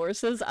funny,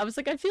 divorces. I was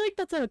like, I feel like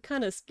that's a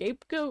kind of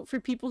scapegoat for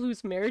people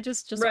whose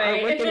marriages just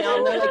aren't Right. working out.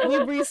 And they're like,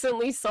 we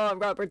recently saw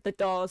Robert the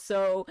doll,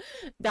 so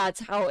that's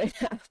how it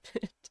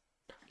happened.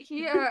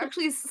 He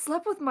actually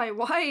slept with my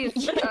wife.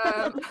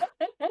 Yeah.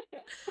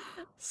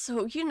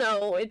 So,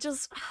 it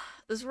just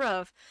was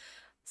rough.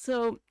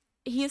 So,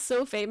 he is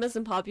so famous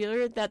and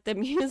popular that the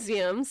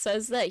museum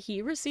says that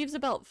he receives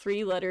about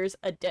 3 letters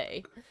a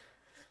day.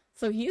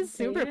 So, he is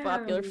super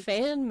popular. Damn.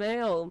 Fan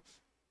mail.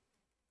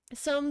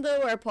 Some,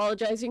 though, are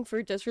apologizing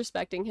for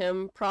disrespecting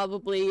him,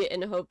 probably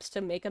in hopes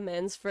to make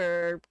amends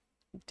for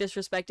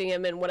disrespecting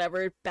him and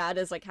whatever bad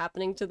is like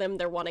happening to them.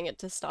 They're wanting it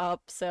to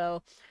stop.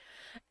 So,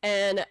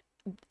 and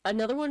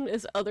another one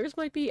is others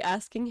might be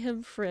asking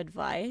him for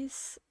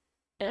advice.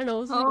 And I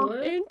was like, Oh.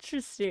 What?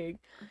 interesting.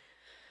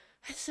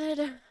 I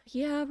said,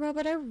 yeah,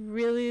 Robert, I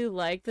really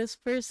like this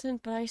person,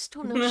 but I just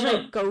don't know, should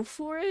I go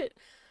for it?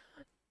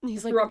 And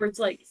he's like, Robert's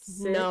like,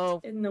 sit no.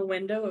 in the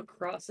window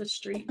across the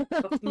street,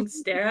 fucking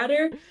stare at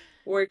her.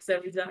 Works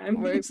every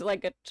time. Works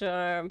like a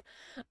charm.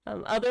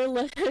 Other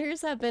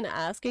letters have been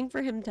asking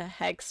for him to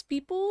hex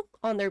people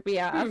on their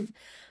behalf.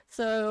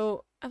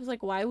 So I was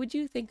like, why would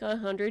you think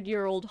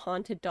 100-year-old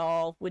haunted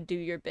doll would do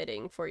your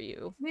bidding for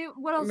you? I mean,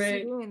 what else is he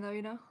Right. doing though,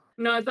 you know?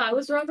 No, if I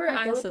was Robert,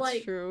 I I guess would that's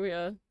like true,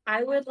 yeah.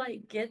 I would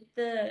like get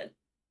the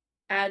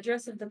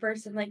address of the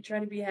person like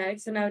trying to be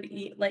hexed, and I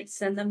would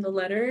send them the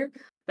letter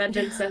that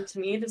been sent to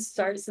me to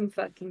start some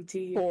fucking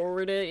tea.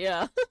 Forward it,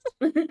 yeah.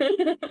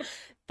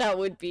 That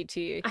would be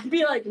tea. I'd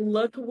be like,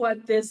 look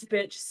what this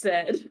bitch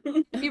said.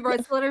 He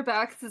writes the letter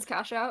back. It's his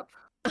cash app.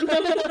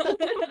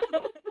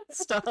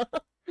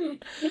 Stop.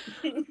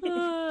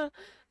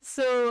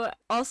 So,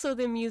 also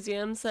the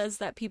museum says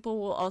that people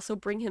will also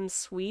bring him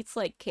sweets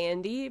like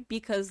candy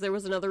because there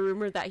was another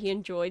rumor that he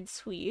enjoyed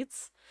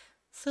sweets.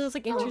 So it's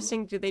like Oh.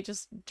 interesting, do they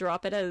just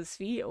drop it at his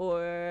feet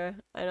or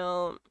I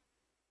don't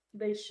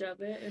They shove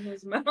it in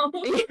his mouth.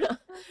 Yeah.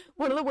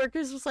 One of the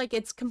workers was like,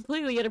 it's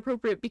completely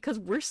inappropriate because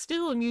we're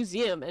still a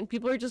museum and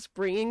people are just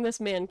bringing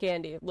this man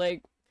candy.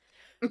 Like,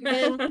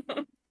 and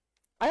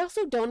I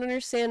also don't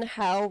understand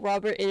how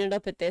Robert ended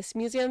up at this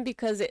museum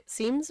because it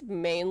seems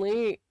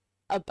mainly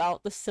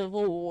about the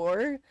Civil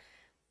War.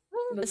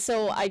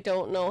 So I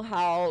don't know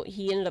how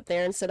he ended up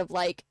there instead of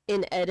like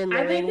in Ed and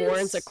I think Lorraine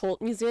Warren's it's- occult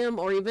museum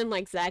or even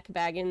like Zach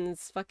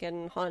Baggins'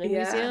 fucking haunted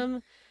Yeah.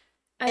 museum.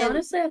 I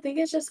think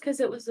it's just because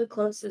it was the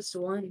closest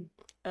one.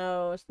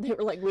 Oh, they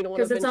were like, we don't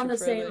want to Because it's on venture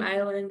the same further.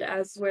 island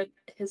as where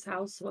his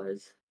house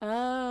was.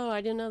 Oh,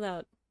 I didn't know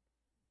that.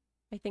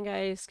 I think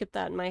I skipped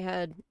that in my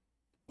head.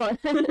 But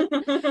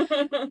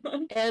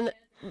and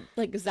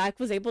like Zach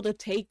was able to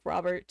take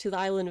Robert to the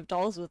Island of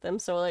Dolls with him,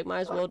 so like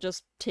might as well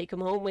just take him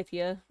home with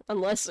you,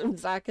 unless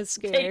Zach is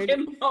Take scared.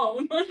 him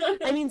home.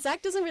 I mean,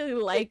 Zach doesn't really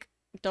like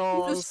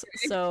dolls,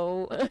 stray.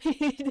 so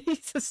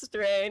he's a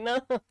stray, no.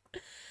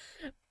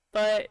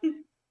 But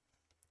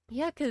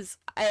yeah, because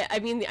I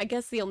mean, I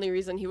guess the only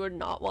reason he would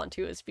not want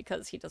to is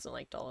because he doesn't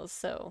like dolls,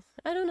 so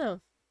I don't know.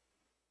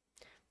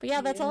 But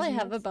yeah, that's all I Yeah,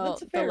 have that's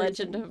about a the fair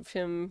legend reason. of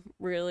him,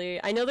 really.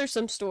 I know there's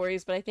some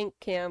stories, but I think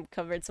Cam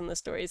covered some of the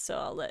stories, so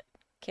I'll let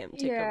Cam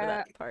take over Yeah.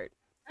 that part.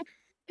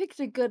 Picked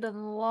a good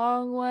and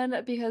long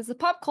one because the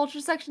pop culture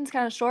section's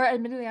kind of short.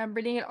 Admittedly, I'm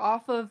reading it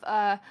off of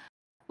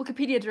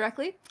Wikipedia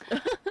directly.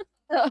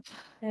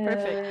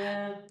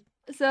 Perfect.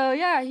 So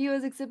yeah, he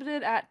was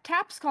exhibited at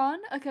TAPSCon,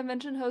 a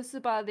convention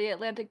hosted by the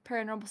Atlantic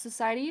Paranormal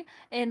Society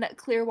in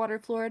Clearwater,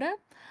 Florida,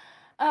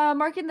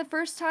 marking the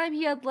first time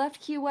he had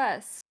left Key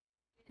West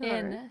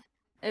Alright. in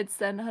its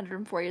then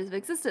 104 years of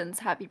existence.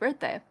 Happy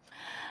birthday.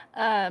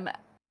 Um,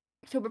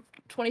 October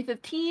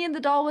 2015, the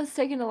doll was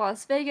taken to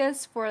Las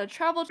Vegas for a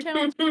Travel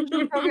Channel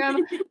television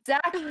program,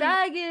 Zach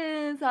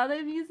Baggins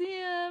Haunted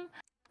Museum.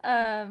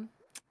 And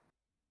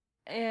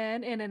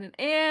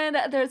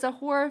there's a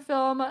horror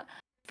film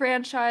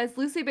franchise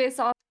loosely based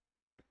off.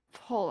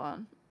 Hold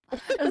on.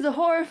 There's a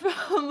horror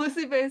film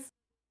loosely based.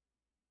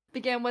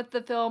 Began with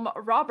the film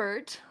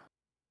Robert.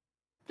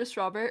 Just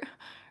Robert.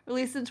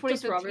 Released in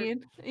Just Robert.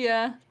 2015.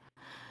 Yeah.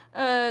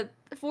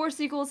 4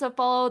 sequels have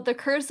followed: The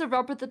Curse of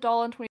Robert the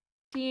Doll in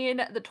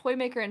 2015, The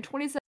Toymaker in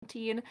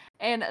 2017,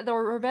 and The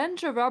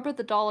Revenge of Robert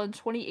the Doll in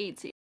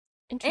 2018.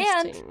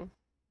 Interesting.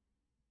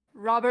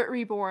 Robert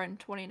Reborn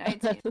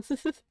 2019.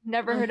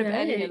 Never heard of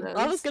any of Okay. those.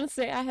 I was gonna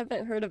say I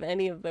haven't heard of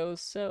any of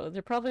those, so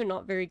they're probably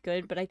not very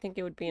good, but I think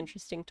it would be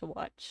interesting to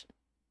watch.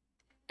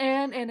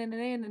 And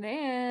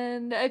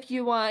if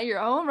you want your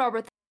own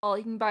Robert the Doll,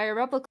 you can buy a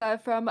replica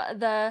from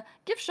the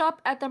gift shop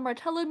at the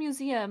Martello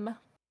Museum.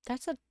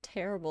 That's a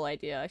terrible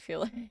idea, I feel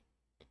like.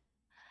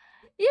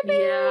 Yippee!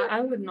 Yeah, I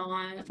would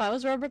not. If I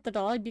was Robert the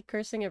Doll, I'd be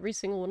cursing every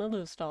single one of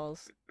those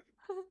dolls.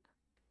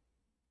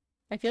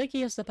 I feel like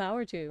he has the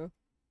power to.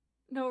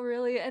 No,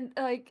 really. And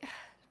like,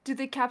 do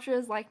they capture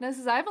his likeness?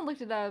 'Cause I haven't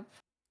looked it up.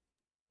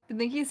 I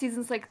think he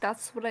seasons like,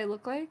 that's what I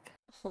look like.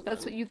 Hold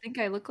That's on. what you think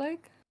I look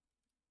like.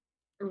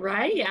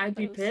 Right? I'd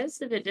be Those-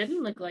 pissed if it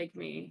didn't look like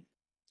me.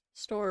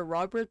 Store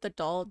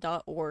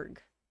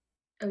robertthedoll.org.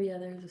 Oh yeah,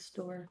 there's a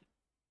store.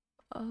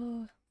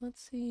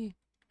 Let's see.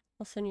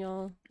 I'll send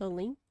y'all the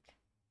link.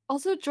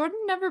 Also, Jordan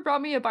never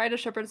brought me a bite of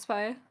shepherd's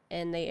pie.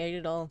 And they ate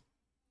it all.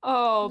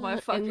 Oh my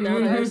And fucking now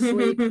they're god.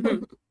 asleep.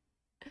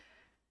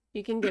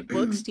 You can get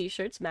books,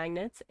 t-shirts,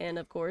 magnets, and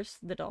of course,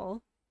 the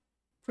doll.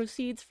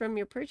 Proceeds from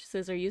your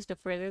purchases are used to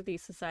further the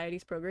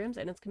Society's programs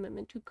and its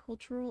commitment to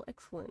cultural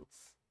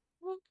excellence.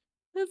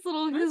 His That's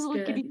little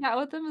kitty good. cat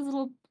with him, his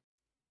little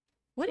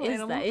What Little is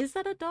that? animal. Is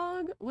that a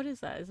dog? What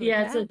is that? Is it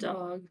Yeah, a it's a cat?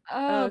 dog.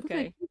 Oh, look at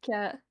Okay. the kitty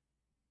cat.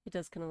 It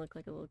does kind of look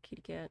like a little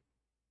kitty cat.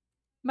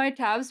 My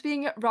tabs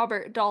being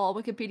Robert Doll,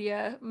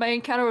 Wikipedia. My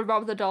encounter with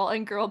Robert the Doll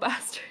and Girl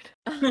Bastard.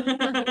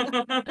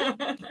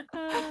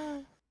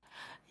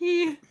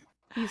 He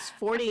He's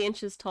 40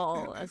 inches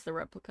tall as the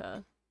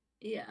replica.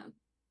 Yeah.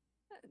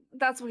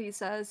 That's what he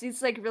says.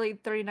 He's like really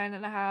 39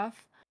 and a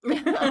half.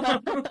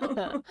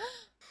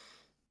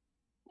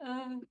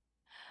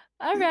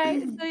 All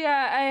right. So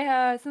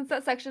yeah, since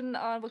that section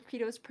on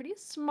Wikipedia was pretty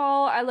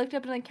small, I looked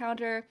up an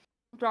encounter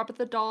with Robert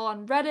the Doll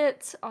on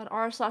Reddit on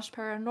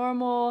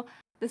r/paranormal.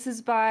 This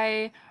is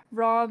by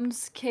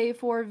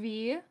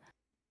RomsK4V,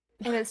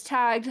 and it's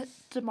tagged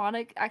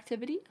demonic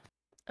activity.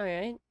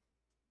 Alright.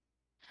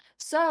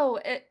 So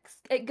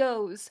it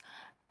goes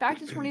back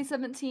to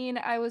 2017.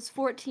 I was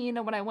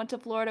 14 when I went to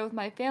Florida with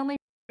my family.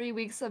 3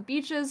 weeks of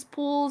beaches,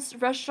 pools,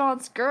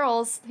 restaurants,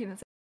 girls. He didn't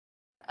say.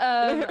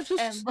 And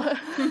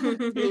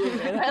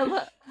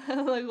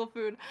local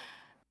food.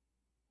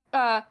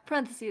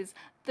 Parentheses.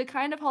 The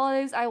kind of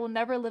holidays I will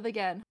never live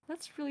again.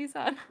 That's really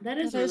sad. That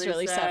is That is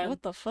really sad.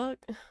 What the fuck?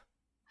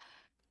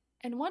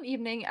 And one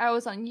evening, I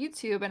was on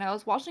YouTube and I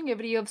was watching a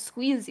video of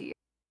Squeezy.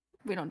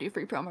 We don't do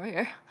free promo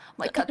here. I'm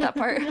like, cut that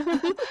part.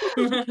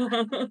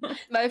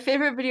 My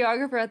favorite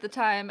videographer at the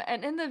time,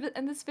 and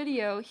in this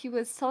video, he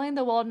was telling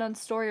the well-known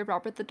story of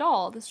Robert the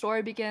Doll. The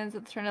story begins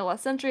at the turn of the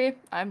last century.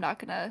 I'm not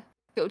gonna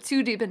go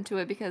too deep into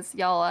it because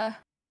y'all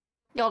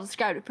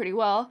described it pretty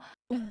well.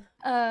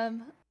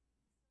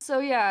 So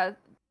yeah,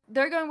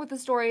 they're going with the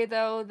story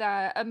though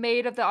that a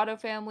maid of the Otto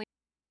family,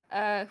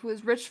 who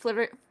was rich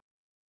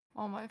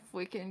oh my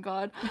freaking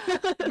god,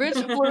 rich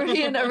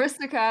Floridian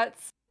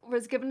aristocrats,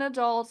 was given a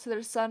doll to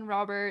their son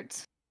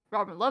Robert.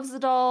 Robert loves the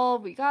doll.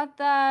 We got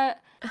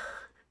that.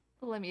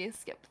 Let me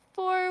skip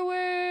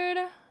forward.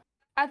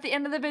 At the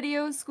end of the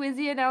video,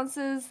 Squeezy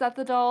announces that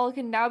the doll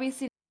can now be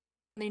seen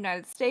in the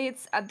United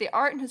States at the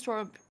Art and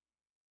Historical.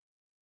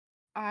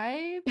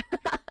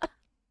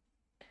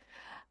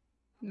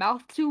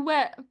 Mouth too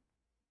wet.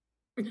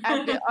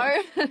 At the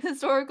Art and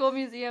Historical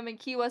Museum in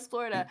Key West,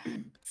 Florida.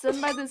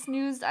 Stunned by this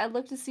news, I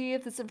looked to see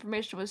if this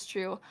information was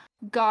true.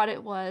 God,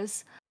 it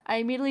was. I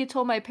immediately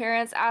told my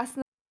parents, asked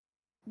them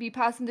to be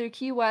passing through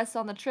Key West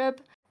on the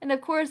trip, and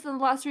of course, in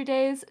the last 3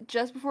 days,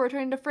 just before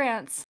returning to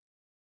France.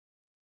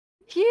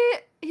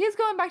 He's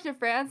going back to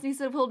France, and he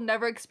said he'll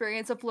never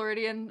experience a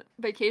Floridian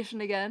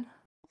vacation again.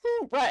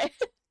 Right.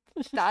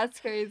 That's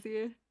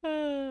crazy.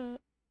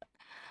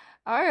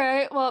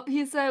 Alright, well,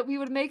 he said we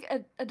would make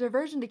a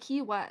diversion to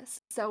Key West,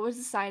 so it was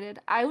decided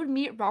I would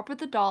meet Robert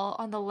the Doll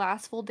on the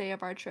last full day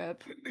of our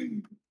trip.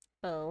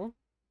 Oh.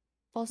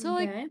 Also,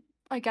 Okay.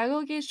 like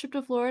Gaggle Gage trip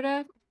to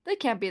Florida, they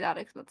can't be that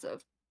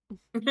expensive.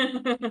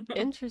 Key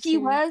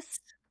Interesting.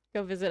 West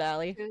Go visit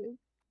Allie.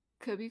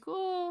 could be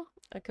cool.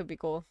 That could be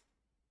cool.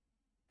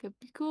 Could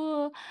be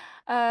cool.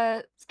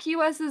 Key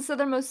West is the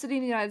southernmost city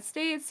in the United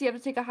States. You have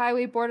to take a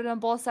highway bordered on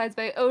both sides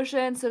by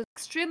ocean, so it's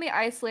extremely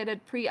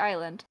isolated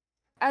pre-island.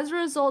 As a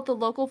result, the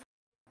local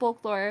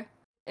folklore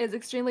is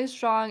extremely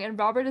strong, and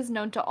Robert is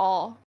known to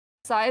all.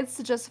 Besides,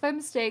 to justify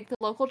mistake, the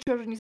local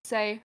children used to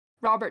say,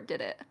 Robert did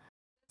it.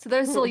 So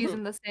they're still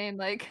using the same,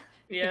 like,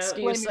 Yeah.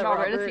 Excuse blaming that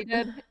Robert if he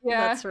Robert. did.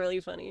 Yeah. That's really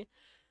funny.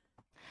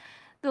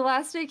 The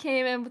last day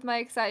came, and with my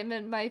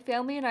excitement, my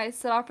family and I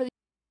set off for the.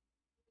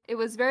 It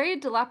was very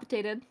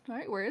dilapidated,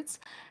 alright words,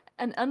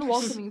 an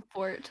unwelcoming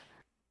fort.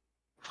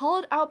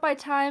 Hollowed out by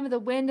time, the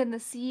wind, and the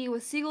sea,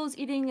 with seagulls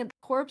eating the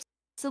corpse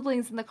of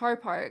siblings in the car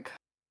park.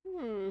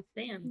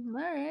 Damn.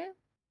 Alright.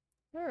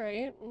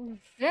 Alright.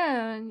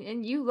 Yeah,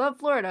 and you love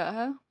Florida,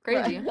 huh?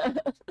 Crazy.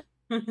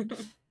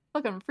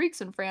 Fucking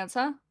freaks in France,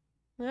 huh?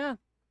 Yeah.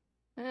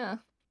 Yeah.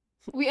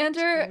 We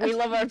enter. We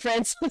love our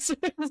friends. I'm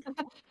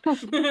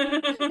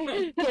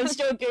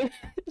joking.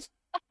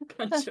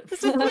 Bunch of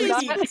This is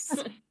crazy.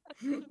 freaks.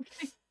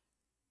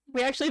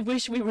 We actually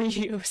wish we were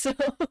you, so.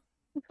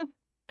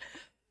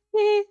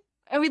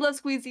 And we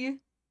love Squeezy,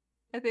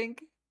 I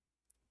think.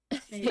 I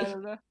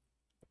don't know.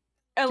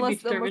 Unless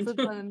it's determined.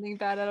 done anything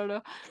bad, I don't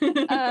know.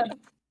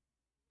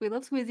 We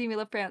love Squeezy and we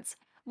love France.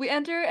 We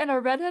enter and a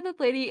redheaded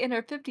lady in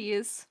her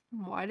 50s.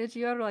 Why did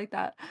you utter like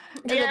that?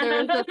 And Yeah.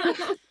 there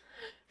was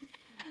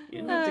You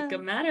don't have to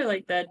come at her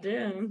like that,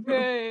 dude.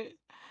 Right.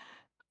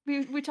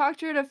 We talked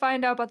to her to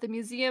find out about the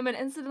museum and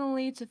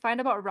incidentally to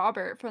find about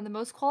Robert from the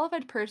most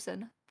qualified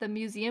person, the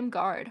museum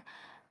guard.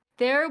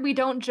 There, we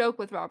don't joke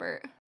with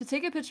Robert. To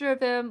take a picture of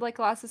him, like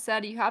Lassa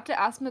said, you have to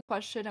ask him a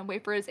question and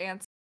wait for his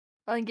answer.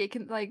 And get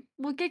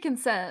get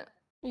consent.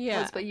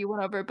 Yeah. Was what you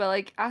went over, but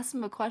like ask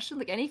him a question,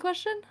 like any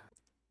question,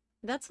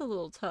 That's a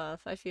little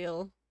tough, I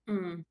feel.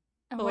 Mm.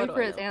 and But what wait do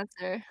for I his know?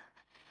 answer.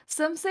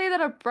 Some say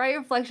that a bright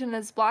reflection in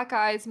his black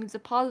eyes means a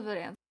positive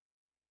answer.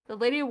 The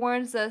lady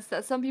warns us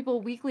that some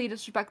people weakly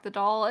disrespect the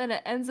doll, and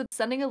it ends up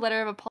sending a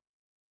letter of apology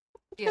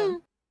to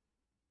him.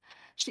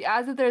 She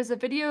adds that there's a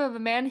video of a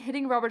man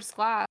hitting Robert's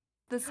glass.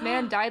 This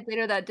man died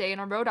later that day in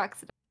a road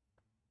accident.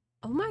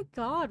 Oh my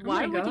god, Oh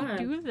why my would God.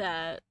 he do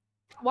that?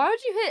 Why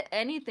would you hit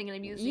anything in a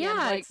museum?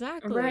 Yeah, like,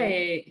 exactly.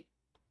 Right.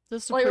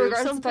 Just to Like, prove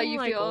regardless of how something, you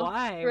like, feel.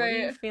 why? What are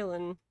you Right.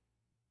 feeling?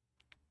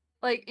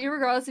 Like,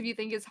 regardless if you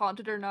think it's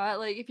haunted or not,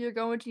 like, if you're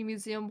going to a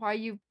museum, why are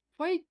you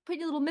putting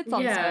your little mitts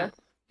on Yeah. stuff?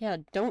 Yeah,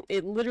 don't,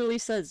 it literally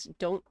says,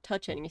 don't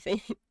touch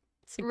anything.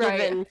 It's a Right.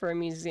 given for a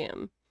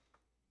museum.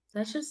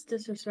 That's just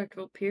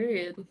disrespectful,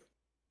 period.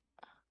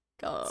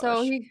 Gosh.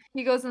 So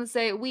he goes on to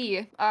say,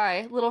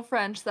 I, little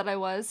French that I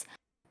was,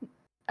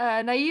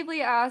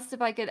 naively asked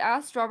if I could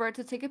ask Robert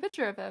to take a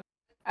picture of him,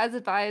 as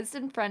advised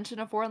in French in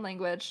a foreign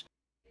language.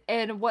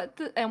 And what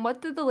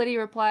did the lady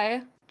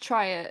reply?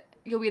 Try it.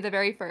 You'll be the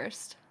very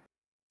first.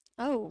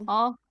 Oh,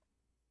 Huh?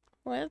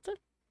 what?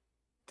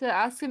 To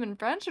ask him in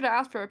French or to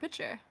ask for a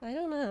picture? I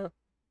don't know.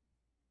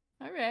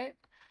 All right.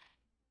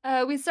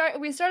 We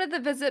started the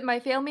visit.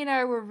 My family and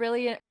I were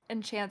really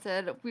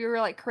enchanted. We were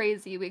like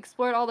crazy. We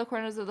explored all the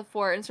corners of the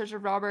fort in search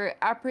of Robert,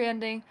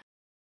 apprehending.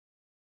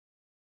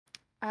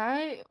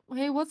 Hey,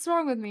 what's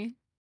wrong with me?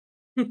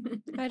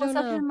 I don't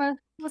know.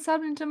 What's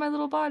happening to my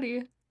little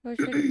body? I wish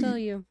I could tell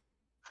you.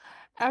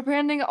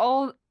 Apprehending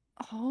all.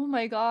 Oh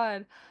my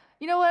god.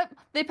 You know what?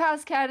 They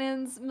passed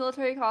cannons,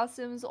 military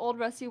costumes, old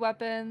rusty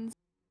weapons.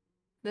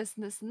 This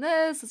and this and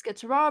this. Let's get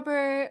to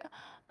Robert.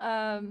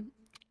 The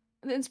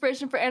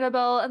inspiration for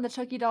Annabelle and the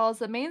Chucky doll is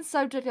the main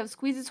subject of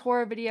Squeezy's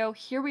horror video.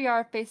 Here we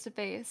are, face to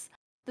face.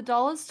 The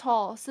doll is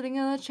tall, sitting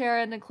in a chair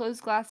in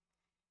enclosed glass.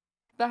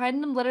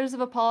 Behind him, letters of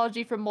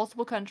apology from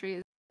multiple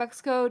countries: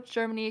 Mexico,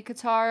 Germany,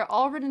 Qatar,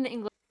 all written in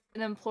English,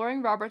 and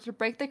imploring Robert to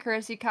break the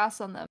curse he cast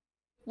on them,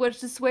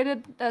 which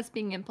dissuaded us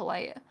being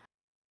impolite.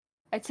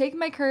 I take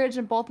my courage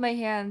in both my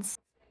hands,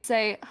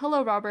 say,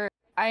 "Hello, Robert.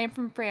 I am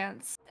from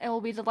France, and will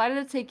be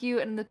delighted to take you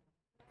in the."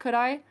 Could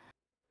I?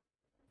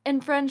 In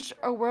French,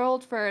 a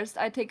world first,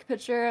 I take a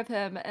picture of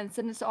him and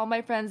send it to all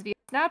my friends via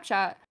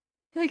Snapchat.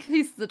 Like, he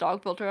uses the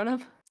dog filter on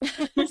him.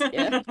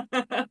 Yeah.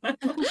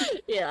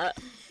 Yeah.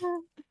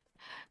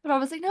 But I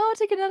was like, no,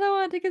 take another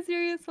one. Take a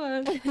serious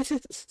one.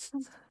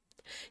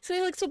 So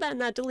he looks so bad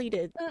not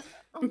deleted.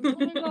 Oh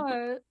my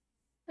god.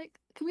 Like,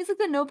 can we use like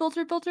the no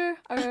filter filter?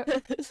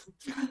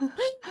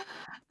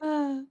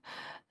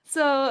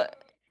 So,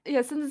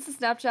 yeah, send this to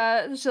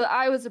Snapchat. So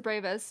I was the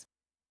bravest.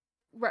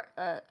 What?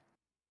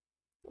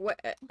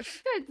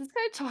 This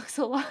guy talks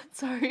a lot.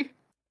 Sorry.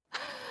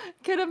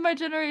 Kid of my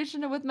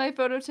generation, and with my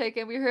photo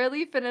taken, we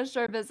hurriedly finished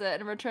our visit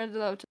and returned to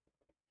the hotel.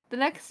 The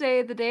next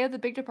day, the day of the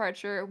big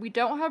departure, we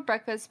don't have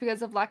breakfast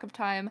because of lack of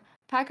time,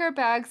 pack our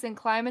bags, and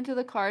climb into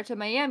the car to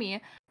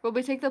Miami, where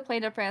we take the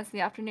plane to France in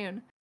the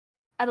afternoon.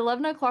 At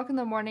 11 o'clock in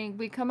the morning,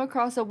 we come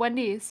across a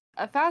Wendy's,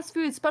 a fast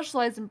food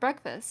specialized in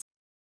breakfast.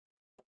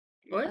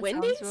 What? That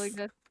Wendy's? sounds really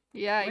good.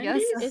 Yeah, I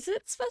Wendy's? guess. Is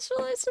it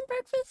specialized in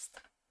breakfast?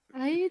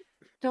 I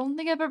don't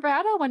think I've ever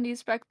had a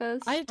Wendy's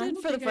breakfast. I did don't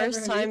for the think I ever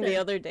first had time the either.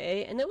 other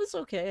day, and it was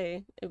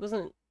okay. It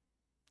wasn't.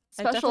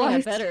 I definitely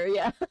had Specialized. better,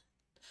 yeah.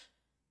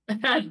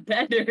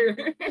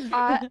 Better.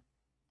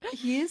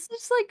 He's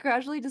just like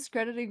gradually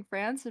discrediting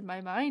France in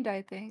my mind,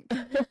 I think.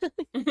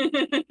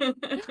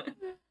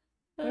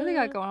 What do they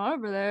got going on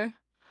over there?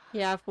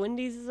 Yeah, if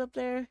Wendy's is up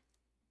there,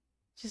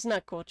 she's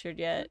not cultured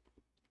yet.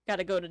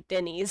 Gotta go to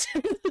Denny's.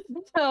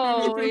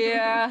 Oh,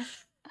 yeah.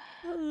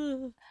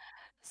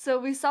 So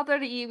we stop there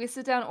to eat, we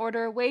sit down,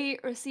 order,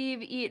 wait,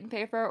 receive, eat, and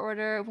pay for our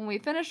order. When we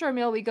finish our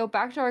meal, we go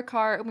back to our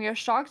car and we are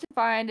shocked to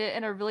find it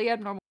in a really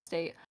abnormal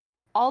state.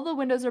 All the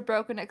windows are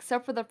broken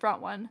except for the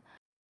front one.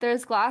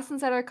 There's glass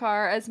inside our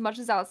car as much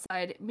as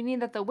outside, meaning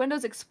that the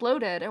windows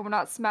exploded and were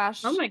not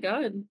smashed. Oh my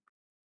god.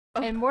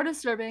 And more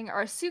disturbing,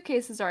 our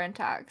suitcases are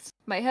intact.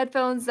 My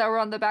headphones that were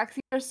on the back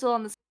seat are still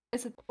on the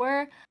place that they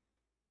were.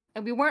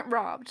 And we weren't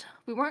robbed.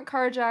 We weren't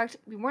carjacked.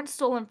 We weren't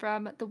stolen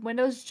from. The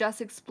windows just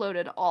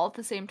exploded all at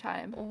the same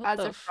time, What as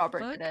the if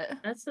Robert fuck? did it.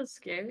 That's so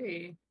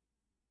scary.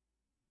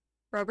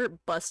 Robert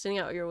busting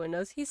out your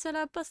windows. He said,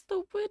 I bust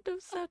the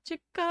windows out your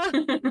car.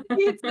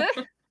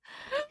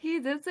 He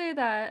did say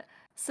that.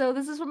 So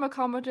this is from a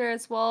commenter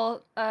as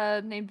well,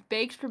 named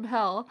Baked from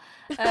Hell.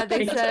 They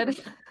Baked said,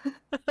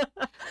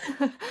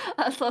 from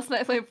us last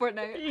night playing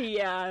Fortnite.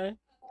 Yeah.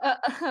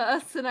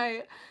 Us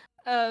tonight.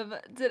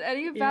 Did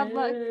any bad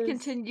luck Yes.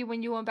 continue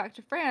when you went back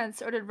to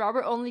France, or did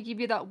Robert only give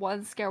you that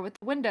one scare with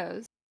the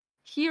windows?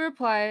 He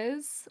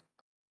replies,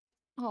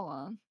 hold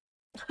on.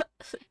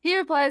 He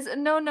replies,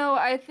 no,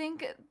 I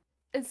think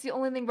it's the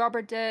only thing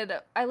Robert did.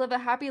 I live a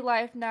happy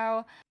life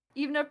now.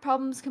 Even if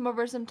problems come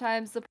over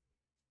sometimes, the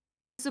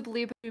to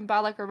believe between bad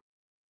luck or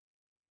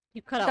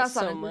You cut out that's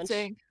so not much.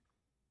 interesting.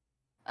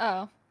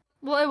 Oh.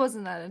 Well, it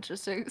wasn't that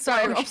interesting.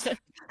 Sorry, Oh, Rob. shit.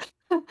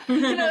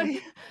 You know,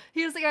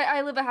 he was like,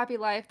 I live a happy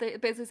life. They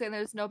basically saying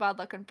there's no bad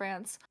luck in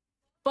France.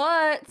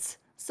 But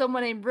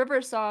someone named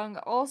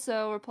Riversong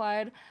also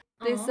replied,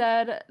 they Aw.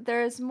 said,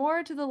 there is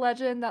more to the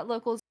legend that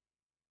locals.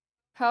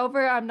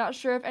 However, I'm not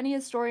sure if any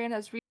historian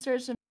has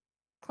researched and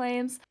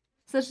claims,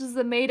 such as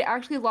the maid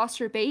actually lost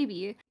her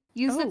baby,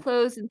 used Oh. the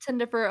clothes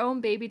intended for her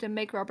own baby to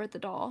make Robert the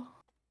doll.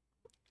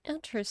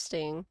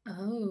 Interesting.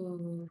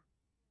 Oh.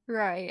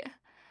 Right.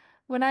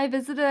 When I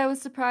visited, I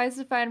was surprised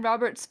to find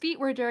Robert's feet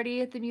were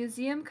dirty. The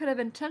museum could have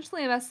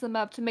intentionally messed them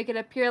up to make it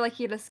appear like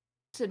he had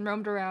escaped and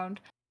roamed around.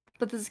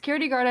 But the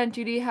security guard on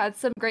duty had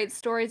some great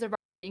stories about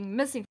being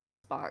missing from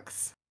his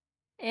box.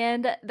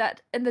 And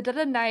that in the dead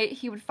of night,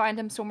 he would find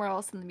him somewhere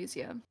else in the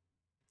museum.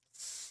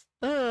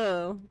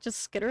 Oh, just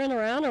skittering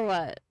around or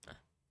what?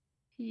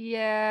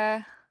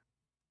 Yeah.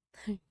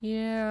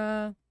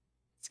 Yeah.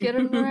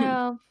 Skittering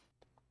around.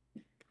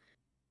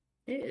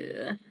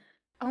 Yeah.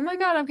 Oh my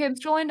god, okay, I'm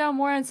scrolling down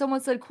more and someone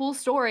said, cool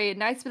story,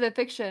 nice bit of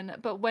fiction,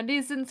 but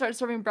Wendy's didn't start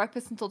serving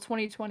breakfast until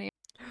 2020.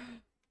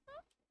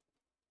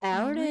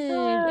 Outed.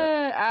 Oh my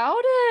god,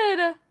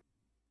 outed!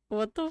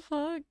 What the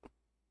fuck?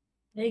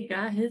 They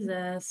got his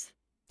ass.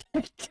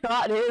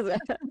 God his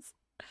ass.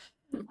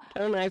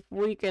 Don't I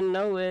freaking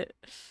know it.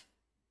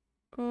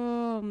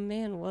 Oh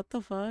man, what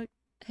the fuck?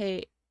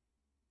 Hey,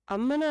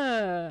 I'm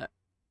gonna...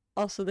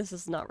 Also, this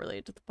is not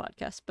related to the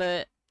podcast,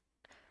 but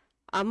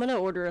I'm gonna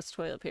order us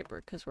toilet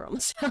paper because we're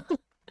almost out.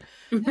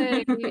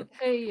 Hey,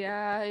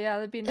 yeah,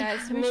 that'd be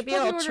nice. We should Maybe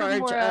probably I'll order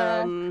charge,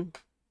 more,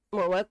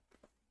 more what?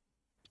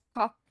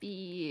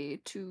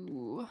 coffee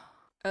to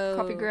Oh,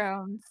 coffee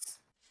grounds.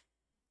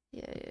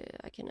 yeah,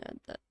 I can add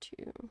that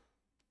too.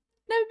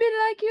 Never been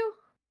like you.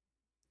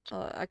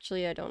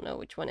 Actually, I don't know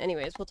which one.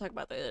 Anyways, we'll talk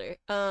about that later.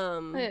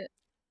 Yeah.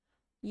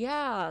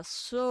 Yeah,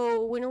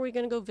 so when are we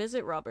gonna go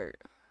visit Robert?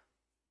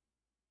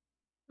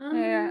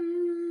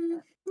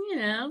 You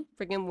know.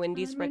 Friggin'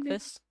 Wendy's maybe.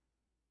 breakfast?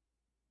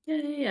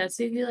 Yeah.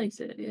 See if he likes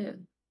it. Yeah.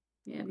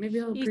 Yeah, maybe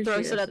he'll He appreciate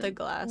throws it us at the then.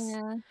 glass.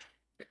 Yeah.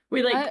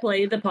 We like I-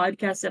 play the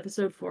podcast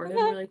episode for him.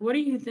 We're like, what do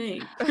you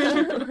think?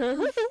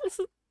 I'm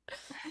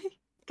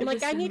Give like,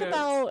 us I some need notes."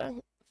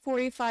 about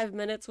 45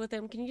 minutes with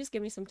him. Can you just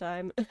give me some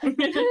time?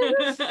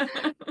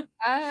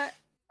 I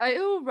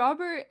owe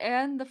Robert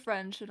and the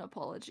French an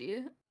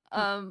apology.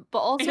 But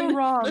also And the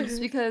Roms French.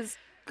 because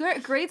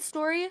great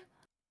story.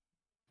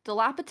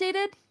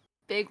 Dilapidated,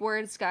 big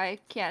words, guy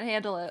can't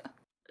handle it.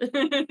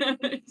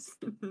 It's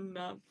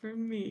not for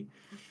me.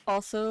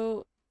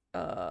 Also,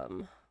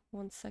 1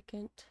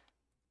 second.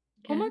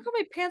 Oh my Okay. god,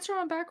 my pants are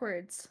on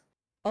backwards.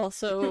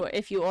 Also,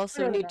 if you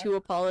also Really need to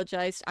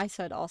apologize, I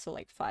said also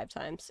like 5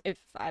 times if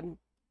I'm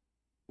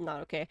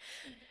not okay.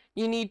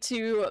 You need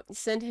to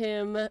send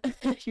him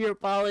your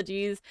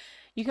apologies.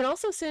 You can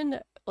also send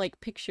like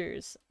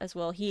pictures as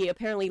well. He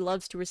apparently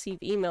loves to receive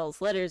emails,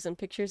 letters, and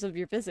pictures of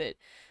your visit.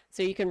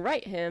 So you can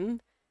write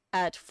him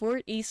at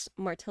Fort East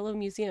Martello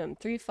Museum,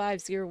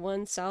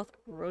 3501 South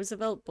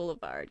Roosevelt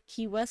Boulevard,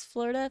 Key West,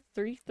 Florida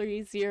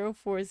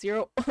 33040,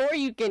 or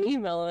you can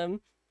email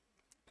him,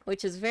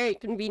 which is very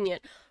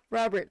convenient,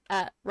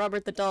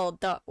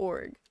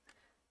 robert@robertthedoll.org.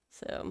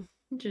 So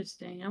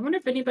Interesting. I wonder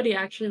if anybody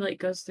actually like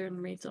goes through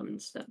and reads them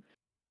and stuff.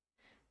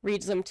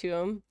 reads them to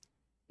him.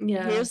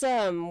 Yeah. Here's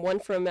one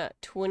from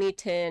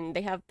 2010.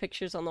 They have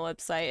pictures on the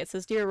website. It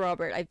says, "Dear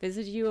Robert, I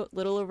visited you a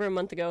little over a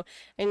month ago.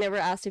 I never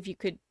asked if you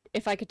could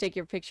if I could take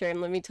your picture,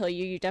 and let me tell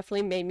you, you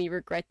definitely made me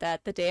regret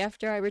that. The day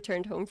after I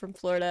returned home from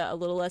Florida, a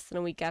little less than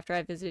a week after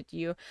I visited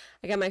you,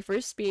 I got my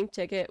first speeding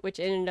ticket, which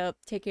ended up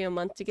taking a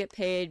month to get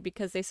paid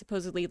because they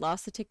supposedly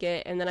lost the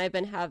ticket, and then I've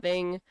been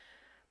having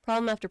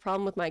problem after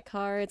problem with my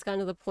car. It's gotten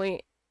to the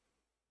point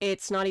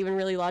it's not even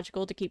really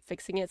logical to keep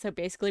fixing it. So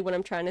basically what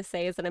I'm trying to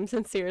say is that I'm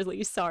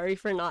sincerely sorry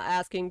for not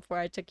asking before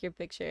I took your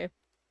picture.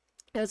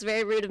 It was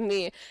very rude of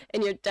me,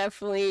 and you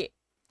definitely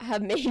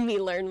have made me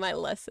learn my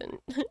lesson.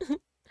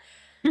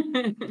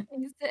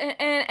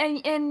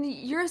 And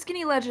you're a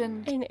skinny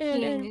legend.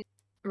 And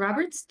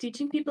Robert's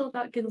teaching people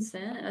about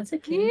consent. That's a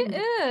He king.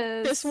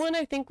 is. this one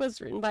I think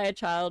was written by a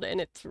child, and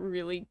it's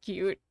really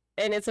cute.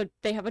 And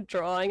they have a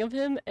drawing of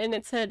him, and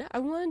it said, I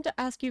wanted to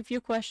ask you a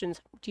few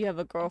questions. Do you have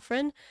a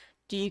girlfriend?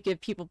 Do you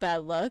give people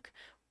bad luck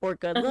or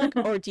good luck?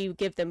 Or do you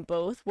give them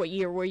both? What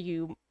year were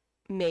you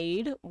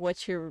made?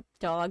 What's your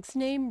dog's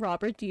name?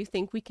 Robert, do you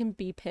think we can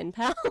be pen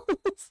pals?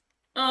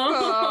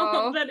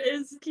 Oh, that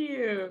is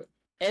cute.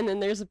 And then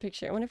there's a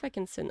picture. I wonder if I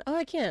can send. Oh,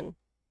 I can.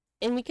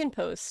 And we can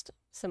post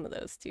some of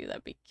those too.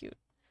 That'd be cute.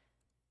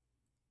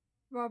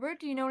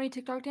 Robert, do you know any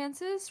TikTok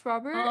dances?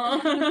 Robert?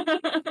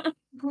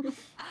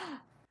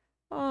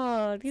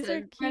 Oh, these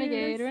are cute.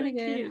 Renegade, That's so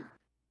renegade. cute.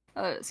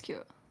 Oh, that's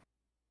cute.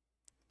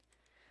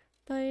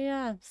 But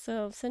yeah,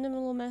 so send him a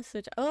little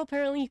message. Oh,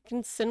 apparently you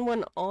can send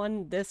one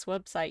on this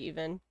website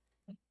even.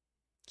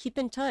 Keep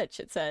in touch,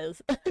 it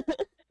says.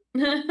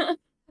 Alright,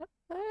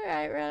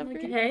 Robert.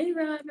 Like, hey,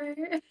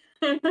 Robert.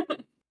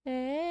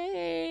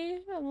 Hey.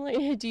 I'm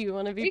like, do you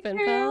want to be Hey, pen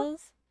Carol.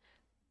 pals?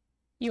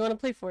 You want to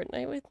play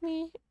Fortnite with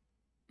me?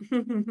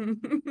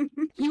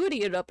 He would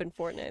eat it up in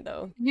Fortnite,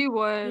 though. He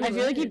would. I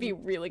feel like he'd would. be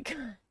really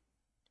good.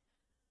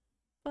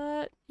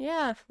 But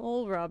yeah,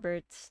 old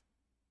Roberts.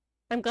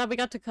 I'm glad we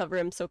got to cover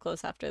him so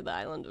close after the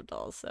Island of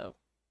Dolls, so worked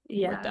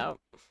Yeah. out.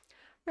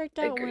 Worked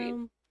out Agreed.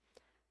 well.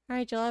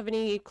 Alright, do y'all have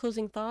any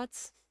closing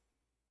thoughts?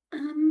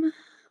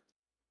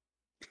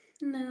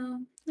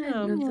 No. I have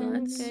Oh, no no.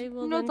 thoughts. okay.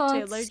 Well No then,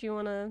 Taylor, thoughts. do you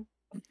want to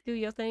do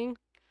your thing?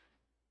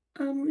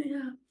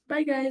 Yeah.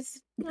 Bye,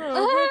 guys.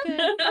 Oh, okay.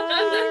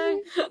 Bye.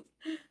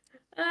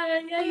 Yeah,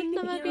 I'll you can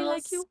never be email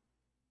like us. you.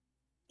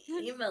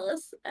 Email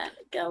us at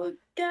Go.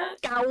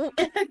 gaggle.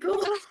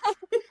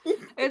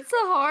 It's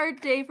a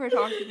hard day for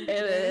talking. It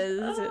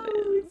is. It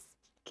is.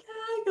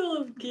 Gaggle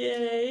of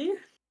gay.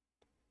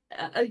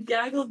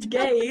 Gaggle of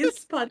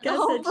gays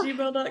podcast at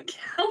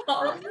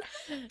gmail.com.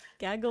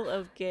 Gaggle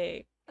of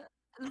gay.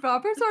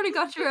 Robert's already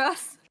got your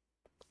ass.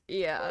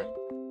 Yeah.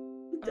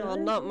 Oh,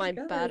 not my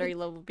battery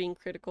level being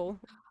critical.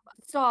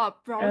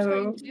 Stop. Robert's got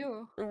Oh.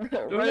 you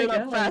too. Running my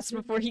up God. fast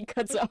before he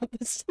cuts out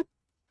this.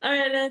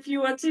 Alright, and if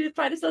you want to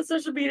find us on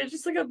social media,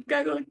 just look up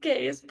Gaggle of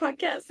Gays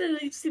podcast and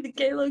you see the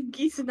gay little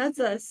geese, and that's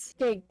us.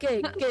 Okay,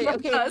 okay.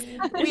 That's Okay.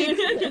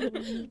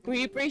 us.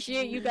 We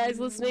appreciate you guys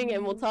listening,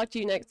 and we'll talk to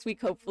you next week,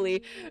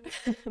 hopefully.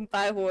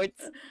 Bye,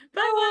 Horts.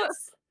 Bye,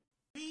 Woods.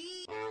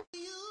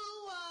 You